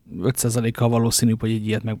 5%-kal valószínűbb, hogy egy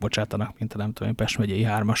ilyet megbocsátanak, mint a nem tudom, Pest megyei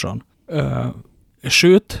 3-ason.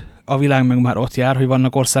 Sőt, a világ meg már ott jár, hogy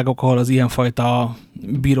vannak országok, ahol az ilyenfajta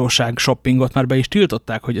bíróság shoppingot már be is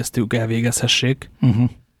tiltották, hogy ezt ők elvégezhessék.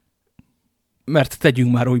 Mert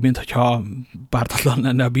tegyünk már úgy, mintha pártatlan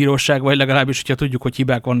lenne a bíróság, vagy legalábbis, hogyha tudjuk, hogy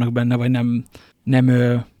hibák vannak benne, vagy nem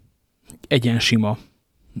egyensima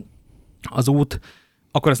az út,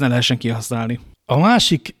 akkor ezt ne lehessen kihasználni. A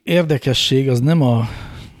másik érdekesség az nem a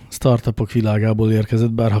startupok világából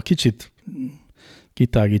érkezett, bár ha kicsit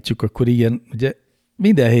kitágítjuk, akkor igen, ugye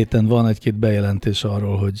minden héten van egy-két bejelentés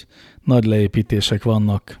arról, hogy nagy leépítések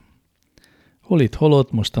vannak. Hol itt, hol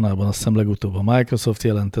ott, mostanában azt hiszem legutóbb a Microsoft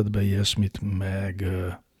jelentett be ilyesmit, meg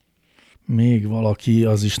még valaki,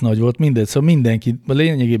 az is nagy volt, mindegy, szóval mindenki,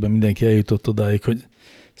 lényegében mindenki eljutott odáig, hogy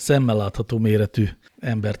szemmel látható méretű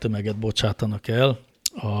embertömeget bocsátanak el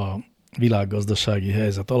a világgazdasági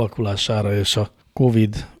helyzet alakulására és a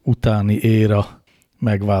Covid utáni éra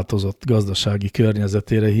megváltozott gazdasági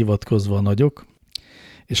környezetére hivatkozva a nagyok.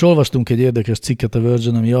 És olvastunk egy érdekes cikket a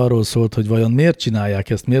Virgin, ami arról szólt, hogy vajon miért csinálják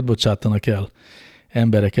ezt, miért bocsátanak el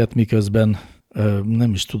embereket, miközben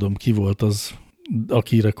nem is tudom, ki volt az,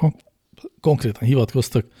 akire konkrétan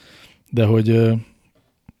hivatkoztak, de hogy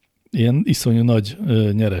ilyen iszonyú nagy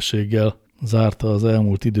nyereséggel zárta az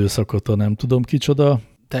elmúlt időszakot a nem tudom kicsoda.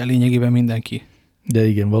 De lényegében mindenki. De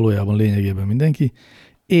igen, valójában lényegében mindenki.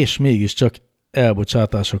 És mégiscsak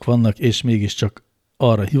elbocsátások vannak, és mégiscsak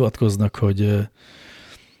arra hivatkoznak, hogy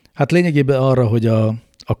hát lényegében arra, hogy a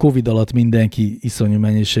Covid alatt mindenki iszonyú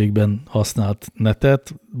mennyiségben használt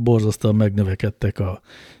netet, borzasztóan megnövekedtek a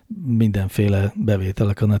mindenféle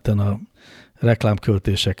bevételek a neten, a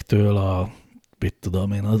reklámköltésektől,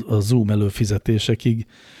 a Zoom előfizetésekig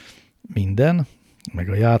minden, meg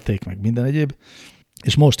a játék, meg minden egyéb.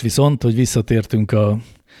 És most viszont, hogy visszatértünk a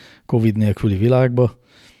Covid nélküli világba,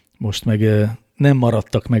 most meg nem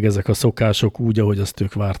maradtak meg ezek a szokások úgy, ahogy azt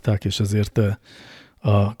ők várták, és ezért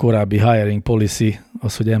a korábbi hiring policy,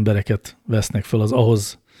 az, hogy embereket vesznek fel, az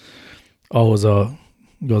ahhoz a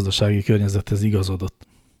gazdasági környezethez igazodott.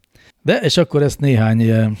 De, és akkor ezt néhány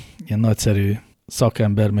ilyen nagyszerű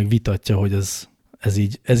szakember meg vitatja, hogy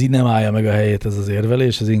ez így nem állja meg a helyét, ez az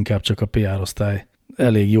érvelés, ez inkább csak a PR osztály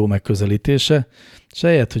elég jó megközelítése. És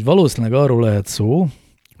helyett, hogy valószínűleg arról lehet szó,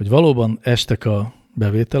 hogy valóban estek a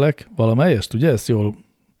bevételek valamelyest, ugye? Ezt jól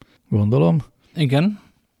gondolom. Igen.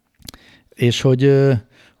 És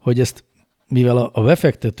hogy ezt, mivel a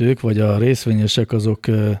befektetők vagy a részvényesek azok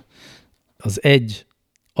az egy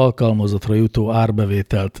alkalmazottra jutó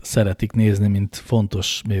árbevételt szeretik nézni, mint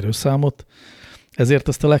fontos mérőszámot, ezért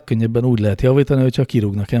azt a legkönnyebben úgy lehet javítani, hogyha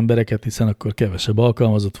kirúgnak embereket, hiszen akkor kevesebb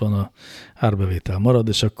alkalmazott van, a árbevétel marad,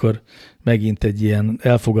 és akkor megint egy ilyen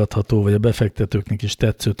elfogadható, vagy a befektetőknek is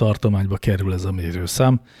tetsző tartományba kerül ez a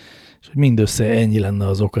mérőszám, és hogy mindössze ennyi lenne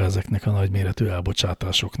az oka ezeknek a nagyméretű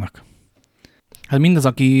elbocsátásoknak. Hát mindaz,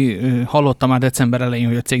 aki hallotta már december elején,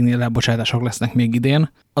 hogy a cégnél elbocsátások lesznek még idén,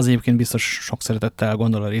 az egyébként biztos sok szeretettel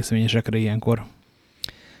gondol a részvényesekre ilyenkor.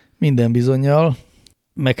 Minden bizonnyal,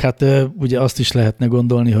 meg hát ugye azt is lehetne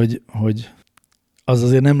gondolni, hogy az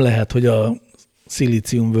azért nem lehet, hogy a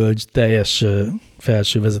szilíciumvölgy teljes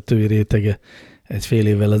felső vezetői rétege egy fél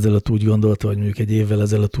évvel ezelőtt úgy gondolta, vagy mondjuk egy évvel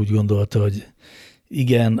ezelőtt úgy gondolta, hogy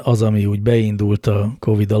igen, az, ami úgy beindult a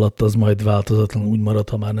Covid alatt, az majd változatlanul úgy marad,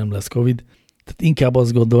 ha már nem lesz Covid. Tehát inkább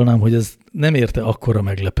azt gondolnám, hogy ez nem érte akkora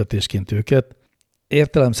meglepetésként őket.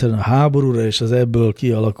 Értelemszerűen a háborúra és az ebből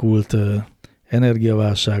kialakult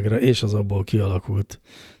energiaválságra és az abból kialakult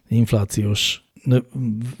inflációs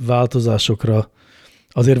változásokra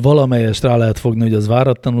azért valamelyest rá lehet fogni, hogy az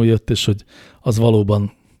váratlanul jött, és hogy az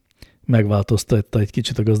valóban megváltoztatta egy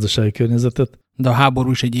kicsit a gazdasági környezetet. De a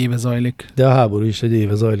háború is egy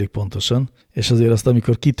éve zajlik. Pontosan. És azért azt,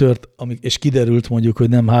 amikor kitört, és kiderült mondjuk, hogy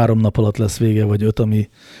nem 3 nap alatt lesz vége, vagy 5, ami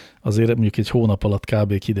azért mondjuk egy hónap alatt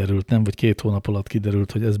kb. Kiderült, nem, vagy 2 hónap alatt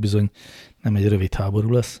kiderült, hogy ez bizony nem egy rövid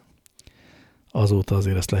háború lesz. Azóta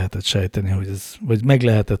azért ezt lehetett sejteni, hogy ez, vagy meg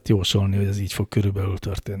lehetett jósolni, hogy ez így fog körülbelül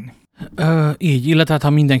történni. Így, illetve ha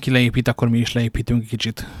mindenki leépít, akkor mi is leépítünk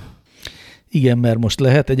kicsit. Igen, mert most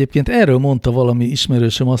lehet. Egyébként erről mondta valami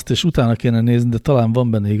ismerősöm azt, és utána kéne nézni, de talán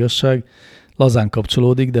van benne igazság, lazán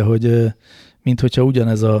kapcsolódik, de hogy minthogyha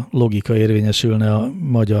ugyanez a logika érvényesülne a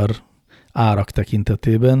magyar árak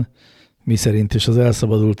tekintetében, miszerint is az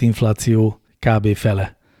elszabadult infláció kb.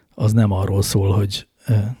 Fele. Az nem arról szól, hogy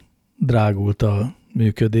drágult a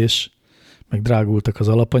működés, meg drágultak az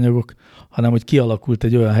alapanyagok, hanem hogy kialakult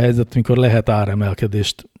egy olyan helyzet, amikor lehet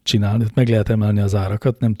áremelkedést csinálni, meg lehet emelni az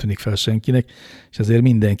árakat, nem tűnik fel senkinek, és ezért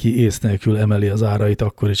mindenki ész nélkül emeli az árait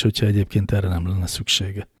akkor is, hogyha egyébként erre nem lenne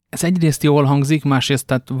szüksége. Ez egyrészt jól hangzik, másrészt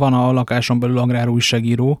tehát van a lakáson belül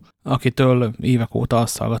agrárújságíró, akitől évek óta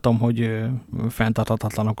azt hallgatom, hogy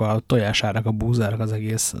fenntarthatatlanok a tojásárak, a búzárak, az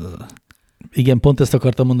egész. Igen, pont ezt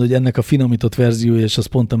akartam mondani, hogy ennek a finomított verziója, és az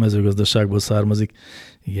pont a mezőgazdaságból származik.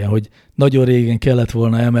 Igen, hogy nagyon régen kellett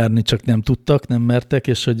volna emelni, csak nem tudtak, nem mertek,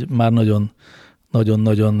 és hogy már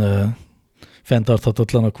nagyon-nagyon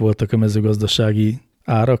fenntarthatatlanok voltak a mezőgazdasági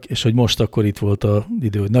árak, és hogy most akkor itt volt az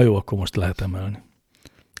idő, hogy na jó, akkor most lehet emelni.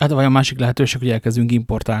 Hát vagy a másik lehetőség, hogy elkezdünk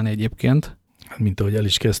importálni egyébként. Mint ahogy el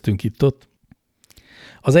is kezdtünk itt-ott.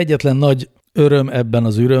 Az egyetlen nagy öröm ebben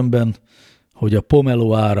az ürömben, hogy a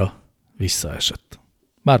pomelo ára visszaesett.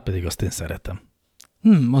 Márpedig azt én szeretem.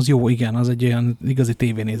 Az jó, igen, az egy olyan igazi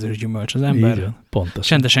tévénézős gyümölcs. Az ember igen, pontosan.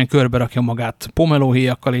 Csendesen körbe rakja magát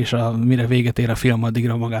pomelóhéjakkal, és mire véget ér a film,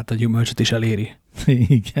 addigra magát a gyümölcsöt is eléri.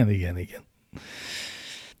 Igen.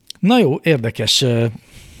 Na jó, érdekes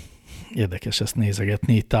ezt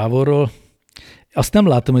nézegetni itt távolról. Azt nem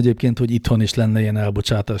látom egyébként, hogy itthon is lenne ilyen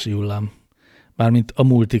elbocsátási hullám. Mármint a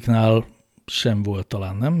multiknál sem volt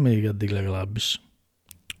talán, nem? Még eddig legalábbis.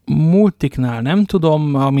 Multiknál nem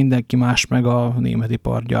tudom, a mindenki más meg a német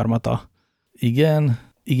ipar gyarmata.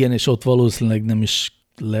 Igen, és ott valószínűleg nem is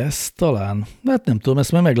lesz talán. Hát nem tudom,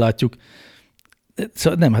 ezt már meglátjuk.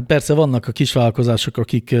 Nem, hát persze vannak a kisvállalkozások,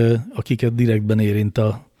 akiket direktben érint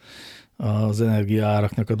az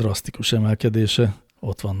energiaáraknak a drasztikus emelkedése.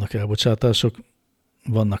 Ott vannak elbocsátások,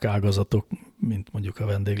 vannak ágazatok, mint mondjuk a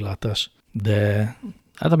vendéglátás, de...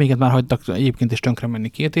 Hát amiket már hagytak egyébként is tönkre menni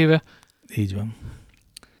 2 éve. Így van.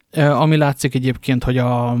 Ami látszik egyébként, hogy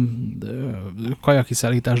a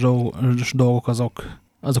kajakiszállítás dolgok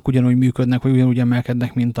azok ugyanúgy működnek, vagy ugyanúgy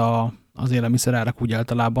emelkednek, mint az élelmiszerárak úgy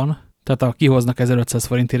általában. Tehát a kihoznak 1500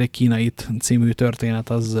 forintért egy kínait című történet,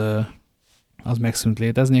 az megszűnt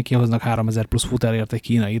létezni. Kihoznak 3000 plusz futárért egy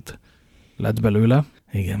kínait, lett belőle.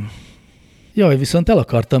 Igen. Jaj, viszont el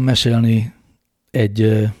akartam mesélni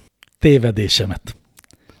egy tévedésemet.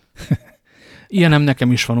 Ilyenem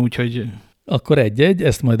nekem is van, úgyhogy... Akkor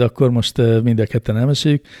ezt majd akkor most mind a ketten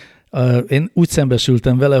elmeséljük. Én úgy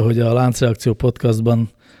szembesültem vele, hogy a Láncreakció podcastban,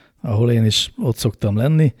 ahol én is ott szoktam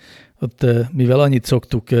lenni, ott mivel annyit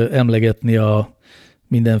szoktuk emlegetni a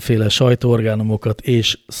mindenféle sajtóorgánumokat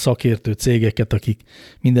és szakértő cégeket, akik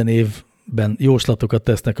minden évben jóslatokat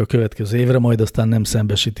tesznek a következő évre, majd aztán nem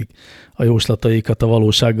szembesítik a jóslataikat a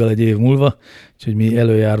valósággal egy év múlva, úgyhogy mi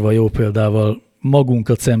előjárva jó példával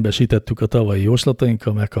magunkat szembesítettük a tavalyi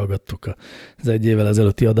jóslatainkkal, meghallgattuk az 1 évvel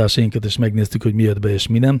ezelőtti adásainkat, és megnéztük, hogy mi jött be és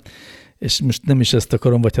mi nem. És most nem is ezt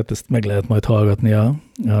akarom, vagy hát ezt meg lehet majd hallgatni a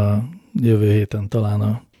jövő héten talán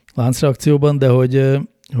a Láncreakcióban, de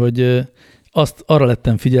hogy arra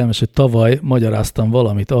lettem figyelmes, hogy tavaly magyaráztam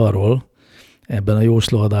valamit arról ebben a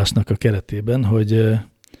jóslóadásnak a keretében,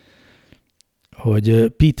 hogy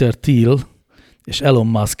Peter Thiel és Elon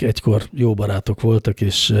Musk egykor jó barátok voltak,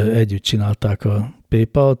 és együtt csinálták a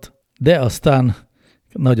PayPal-t, de aztán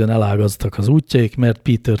nagyon elágaztak az útjaik, mert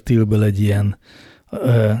Peter Thielből egy ilyen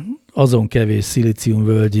azon kevés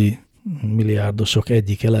szilíciumvölgyi milliárdosok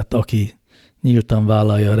egyike lett, aki nyíltan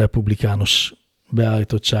vállalja a republikánus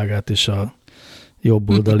beállítottságát és a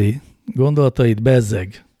jobboldali gondolatait.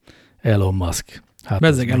 Bezzeg Elon Musk. Hát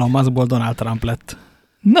bezzeg Elon Muskból Donald Trump lett.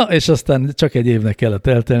 Na, és aztán csak egy évnek kellett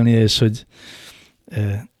eltelnie, és hogy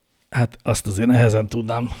hát azt azért nehezen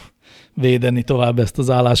tudnám védeni tovább ezt az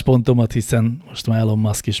álláspontomat, hiszen most már Elon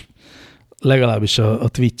Musk is legalábbis a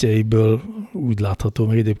tweetjeiből úgy látható,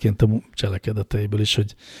 meg egyébként a cselekedeteiből is,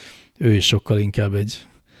 hogy ő is sokkal inkább egy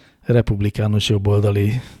republikánus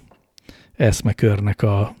jobboldali eszmekörnek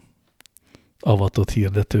a avatott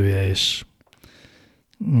hirdetője és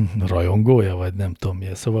rajongója, vagy nem tudom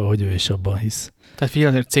milyen, szóval, hogy ő is abban hisz. Tehát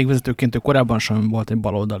figyelj, cégvezetőként ő korábban sem volt egy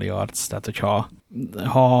baloldali arc, tehát hogyha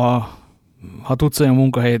ha tudsz olyan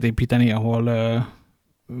munkahelyet építeni, ahol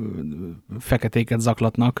feketéket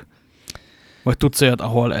zaklatnak, vagy tudsz olyat,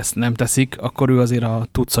 ahol ezt nem teszik, akkor ő azért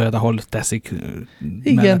tudsz olyat, ahol teszik,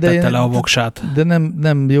 igen, tette le a voksát. De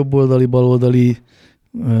nem jobboldali, baloldali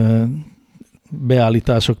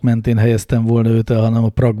beállítások mentén helyeztem volna őt el, hanem a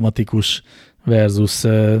pragmatikus versus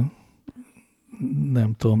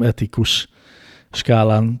nem tudom, etikus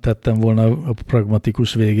skálán tettem volna a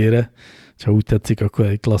pragmatikus végére. Ha úgy tetszik, akkor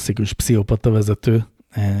egy klasszikus pszichopata vezető,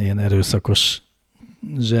 ilyen erőszakos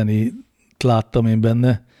zseni láttam én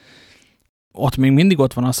benne. Ott még mindig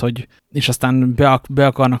ott van az, hogy és aztán be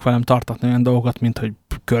akarnak velem tartatni olyan dolgokat, mint hogy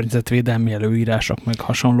környezetvédelmi előírások, meg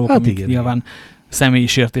hasonlók, hát amik igen, nyilván személyi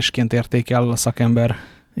sértésként értékel a szakember.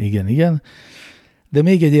 Igen. De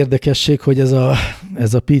még egy érdekesség, hogy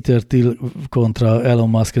ez a Peter Thiel kontra Elon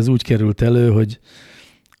Musk, ez úgy került elő, hogy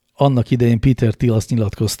annak idején Peter Thiel azt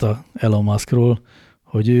nyilatkozta Elon Muskról,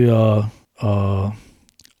 hogy ő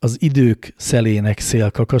az idők szelének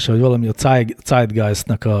szélkakasa, vagy valami a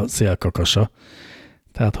Zeitgeistnak a szélkakasa.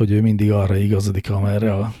 Tehát, hogy ő mindig arra igazodik,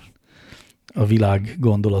 amerre a világ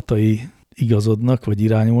gondolatai igazodnak, vagy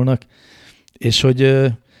irányulnak. És hogy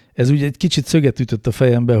ez úgy egy kicsit szöget ütött a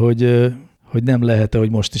fejembe, hogy nem lehet-e, hogy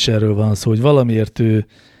most is erről van szó, hogy valamiért ő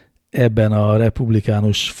ebben a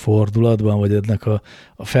republikánus fordulatban, vagy ennek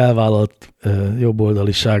a felvállalt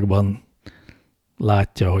jobboldaliságban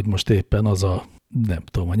látja, hogy most éppen az a, nem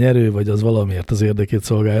tudom, a nyerő, vagy az valamiért az érdekét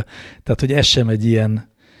szolgálja. Tehát, hogy ez sem egy ilyen,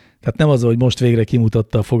 tehát nem az, hogy most végre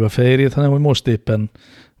kimutatta a fogafehérjét, hanem, hogy most éppen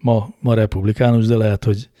ma republikánus, de lehet,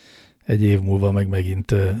 hogy egy év múlva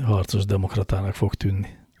megint harcos demokratának fog tűnni.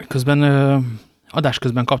 Közben adás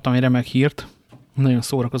közben kaptam egy remek hírt, nagyon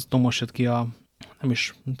szórakoztató, most jött ki nem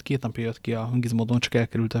is 2 napja jött ki a Gizmodon, csak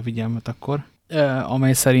elkerült a figyelmet akkor,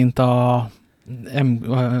 amely szerint a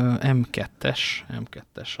M2-es,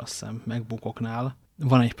 azt hiszem, MacBookoknál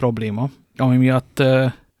van egy probléma, ami miatt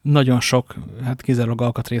nagyon sok, hát kizárólag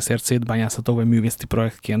alkatrészért szétbányászható, vagy művészeti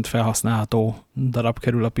projektként felhasználható darab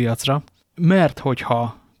kerül a piacra, mert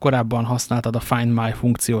hogyha korábban használtad a Find My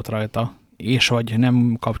funkciót rajta, és vagy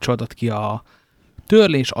nem kapcsoltad ki a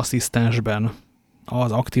törlés asszisztensben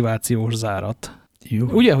az aktivációs zárat. Jó.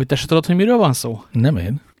 Ugye, hogy te se tudod, hogy miről van szó? Nem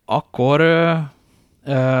én. Akkor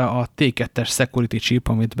a T2-es security chip,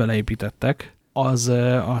 amit beleépítettek, az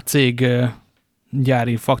a cég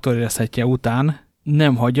gyári faktorérezhetje után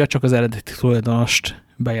nem hagyja csak az eredeti tulajdonost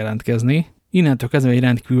bejelentkezni. Innentől kezdve egy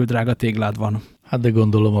rendkívül drága téglád van. Hát de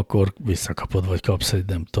gondolom, akkor visszakapod, vagy kapsz egy,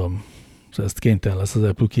 nem tudom, ezt kénytelen lesz az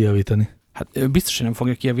Apple kijavítani. Hát biztos, hogy nem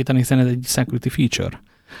fogja kijavítani, hiszen ez egy security feature.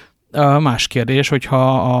 Más kérdés,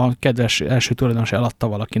 hogyha a kedves első tulajdonos eladta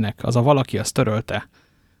valakinek, az a valaki azt törölte,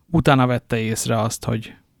 utána vette észre azt,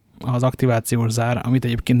 hogy az aktivációs zár, amit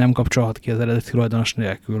egyébként nem kapcsolhat ki az eredeti tulajdonos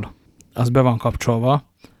nélkül, az be van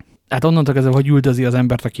kapcsolva. Hát onnantól kezdve, hogy üldözi az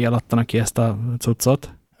embert, aki eladta neki ezt a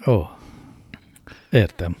cuccot. Ó,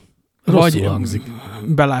 értem. Rosszul hangzik.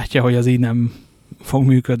 Belátja, hogy az így nem fog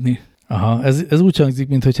működni. Aha, ez úgy hangzik,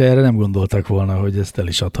 mintha erre nem gondoltak volna, hogy ezt el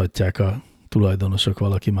is adhatják a tulajdonosok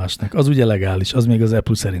valaki másnak. Az ugye legális, az még az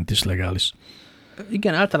Apple szerint is legális.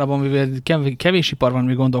 Igen, általában mivel kevés ipar van,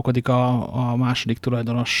 mi gondolkodik a második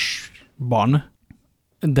tulajdonosban,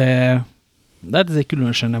 de hát ez egy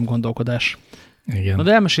különösen nem gondolkodás. Igen. Na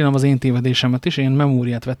de elmesélem az én tévedésemet is. Én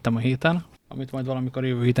memóriát vettem a héten, amit majd valamikor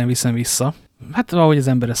jövő héten viszem vissza. Hát ahogy az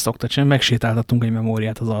ember ezt szokta csinálni, megsétáltattunk egy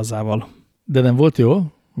memóriát az azzával. De nem volt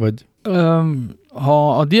jó? Vagy?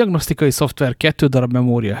 Ha a diagnosztikai szoftver 2 darab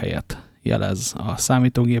memória helyett jelez a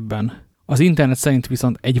számítógépben, az internet szerint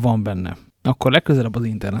viszont egy van benne, akkor legközelebb az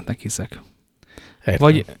internetnek hiszek. Értem.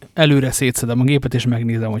 Vagy előre szétszedem a gépet, és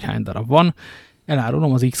megnézem, hogy hány darab van.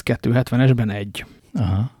 Elárulom, az X270-esben 1.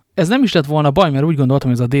 Aha. Ez nem is lett volna baj, mert úgy gondoltam,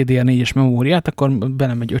 hogy ez a DDR4-es memóriát, akkor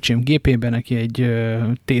belemegy öcsém gépébe, neki egy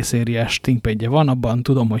T-szériás ThinkPad-je van, abban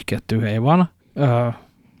tudom, hogy 2 hely van.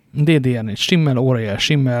 DDR4 stimmel, órajel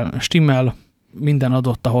stimmel, minden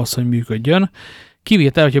adott ahhoz, hogy működjön.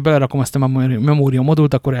 Kivétel, hogyha belerakom ezt a memória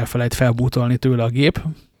modult, akkor elfelejt felbútolni tőle a gép.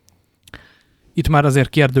 Itt már azért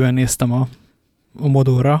kérdően néztem a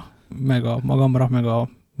modulra, meg a magamra, meg a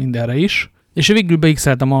mindenre is. És végül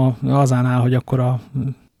beixeltem azánál, hogy akkor a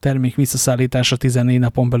termék visszaszállítása 14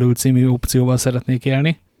 napon belül című opcióval szeretnék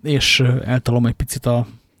élni, és eltalom egy picit a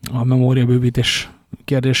memória bővítés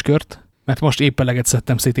kérdéskört, mert most épp eleget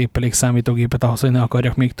szedtem szét, épp elég számítógépet ahhoz, hogy ne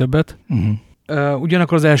akarjak még többet.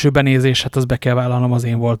 Ugyanakkor az első benézés, hát az be kell vállalnom, az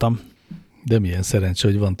én voltam. De milyen szerencsé,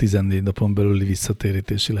 hogy van 14 napon belüli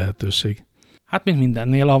visszatérítési lehetőség. Hát mint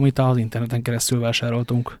mindennél, amit az interneten keresztül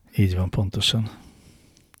vásároltunk. Így van, pontosan.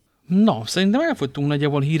 Na, szerintem elfogytunk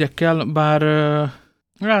nagyjából hírekkel, bár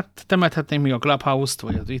hát temethetnénk még a Clubhouse-t,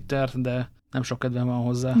 vagy a Twittert, de nem sok kedvem van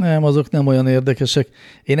hozzá. Nem, azok nem olyan érdekesek.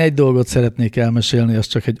 Én egy dolgot szeretnék elmesélni, az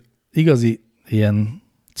csak egy igazi ilyen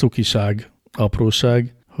cukiság,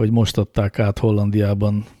 apróság, hogy most adták át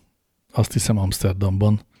Hollandiában, azt hiszem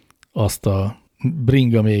Amsterdamban, azt a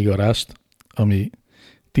bringa mélygarást, ami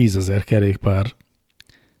 10 000 kerékpár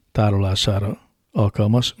tárolására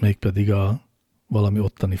alkalmas, mégpedig a valami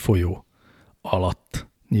ottani folyó alatt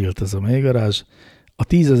nyílt ez a mélygarázs. A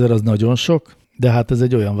 10 000 az nagyon sok, de hát ez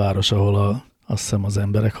egy olyan város, ahol azt hiszem az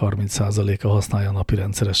emberek 30%-a használja napi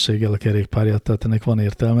rendszerességgel a kerékpárját, tehát ennek van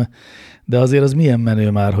értelme. De azért az milyen menő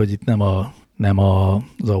már, hogy itt nem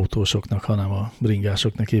az autósoknak, hanem a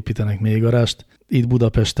bringásoknak építenek mélygarást. Itt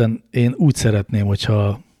Budapesten én úgy szeretném,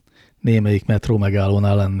 hogyha némelyik metró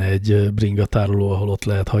megállónál lenne egy bringatároló, ahol ott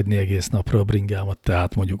lehet hagyni egész napra a bringámat,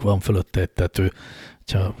 tehát mondjuk van fölötte egy tető,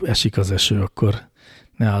 ha esik az eső, akkor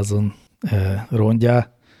ne ázzon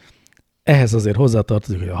rongyá. Ehhez azért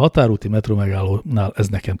hozzátartozik, hogy a határúti metró megállónál ez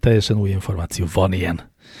nekem teljesen új információ, van ilyen.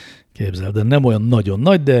 Képzeld, de nem olyan nagyon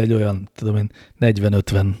nagy, de egy olyan, tudom én,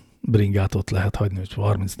 40-50 bringát ott lehet hagyni, vagy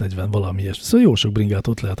 30-40 valami ilyesmi. Szóval jó sok bringát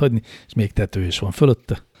ott lehet hagyni, és még tető is van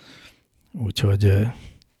fölötte. Úgyhogy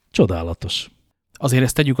csodálatos. Azért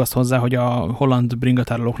ezt tegyük azt hozzá, hogy a holland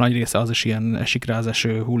bringatárolók nagy része az is ilyen esik rá az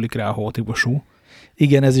eső, hullik rá a hó típusú.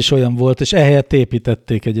 Igen, ez is olyan volt, és ehelyett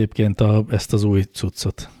építették egyébként ezt az új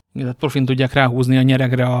cuccot. Igen, tehát profin tudják ráhúzni a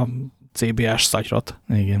nyeregre a CBA-s szatyrot.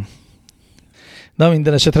 Igen. Na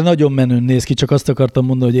minden esetre nagyon menőn néz ki, csak azt akartam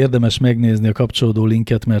mondani, hogy érdemes megnézni a kapcsolódó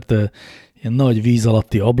linket, mert ilyen nagy víz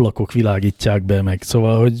alatti ablakok világítják be meg,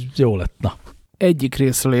 szóval, hogy jó lett, na. Egyik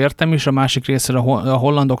részről értem, és a másik részről a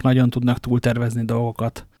hollandok nagyon tudnak túltervezni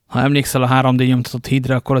dolgokat. Ha emlékszel a 3D nyomtatott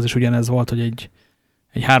hídre, akkor az is ugyanez volt, hogy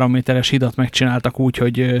egy 3 méteres hidat megcsináltak úgy,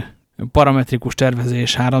 hogy parametrikus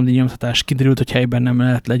tervezés, 3D nyomtatás, kiderült, hogy helyben nem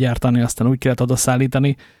lehet legyártani, aztán úgy kellett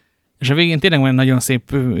odaszállítani. És a végén tényleg van egy nagyon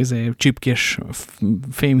szép csipkés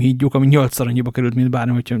fémhídjuk, ami 8-szor annyiba került, mint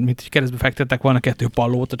bármi, mint keresztbe fektettek volna 2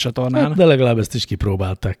 pallót a csatornán. Hát, de legalább ezt is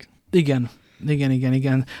kipróbálták. Igen.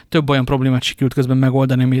 Több olyan problémát sikerült közben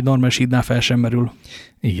megoldani, ami egy normális hídnál fel sem merül.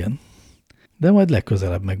 Igen. De majd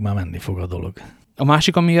legközelebb meg már menni fog a dolog. A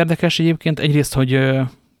másik, ami érdekes egyébként, egyrészt,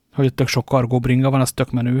 hogy tök sok kargóbringa van, az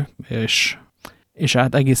tök menő, és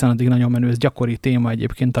hát egészen addig nagyon menő, ez gyakori téma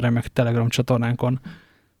egyébként a remek Telegram csatornánkon,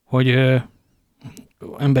 hogy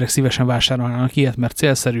emberek szívesen vásárolnának ilyet, mert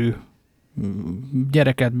célszerű,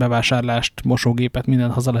 gyereket, bevásárlást, mosógépet,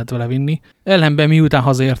 mindent haza lehet vele vinni. Ellenben miután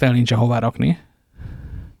hazaért el nincsen hová rakni,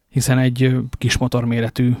 hiszen egy kis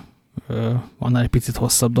motorméretű, annál egy picit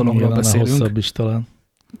hosszabb dologról beszélünk. Hosszabb is talán.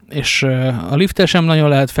 És a liftel sem nagyon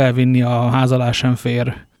lehet felvinni, a ház alá sem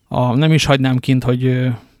fér. Nem is hagynám kint, hogy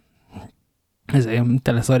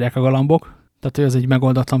teleszarják a galambok. Tehát ez egy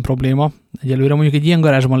megoldatlan probléma. Egyelőre mondjuk egy ilyen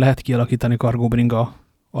garázsban lehet kialakítani kargóbringa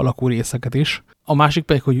alakú részeket is. A másik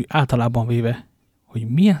pedig, hogy általában véve, hogy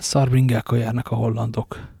milyen szarbringákkal járnak a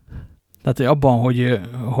hollandok. Tehát hogy abban,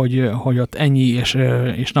 hogy ott ennyi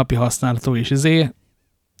és napi használatú és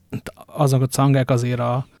azok a cangák azért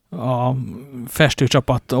a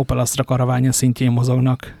festőcsapat Opel Astra karaványa szintjén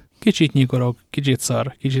mozognak. Kicsit nyikorog, kicsit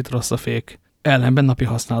szar, kicsit rossz a fék. Ellenben napi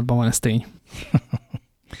használatban van, ez tény.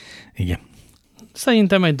 Igen.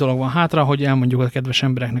 Szerintem egy dolog van hátra, hogy elmondjuk a kedves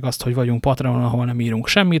embereknek azt, hogy vagyunk Patreonon, ahol nem írunk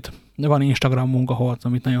semmit. Van Instagramunk,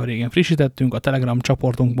 amit nagyon régen frissítettünk, a Telegram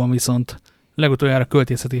csoportunkban viszont legutoljára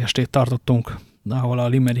költészeti estét tartottunk, ahol a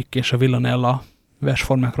Limerick és a Villanella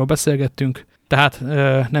versformákról beszélgettünk. Tehát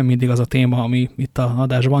nem mindig az a téma, ami itt a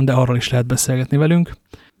adásban, de arról is lehet beszélgetni velünk.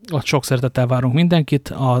 Ott sok szeretettel várunk mindenkit.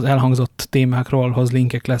 Az elhangzott témákról hoz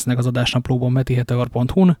linkek lesznek az adásnaplóban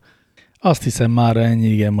metiheteor.hu-n. Azt hiszem már ennyi,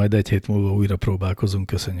 igen, majd egy hét múlva újra próbálkozunk.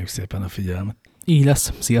 Köszönjük szépen a figyelmet. Így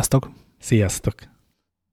lesz. Sziasztok! Sziasztok!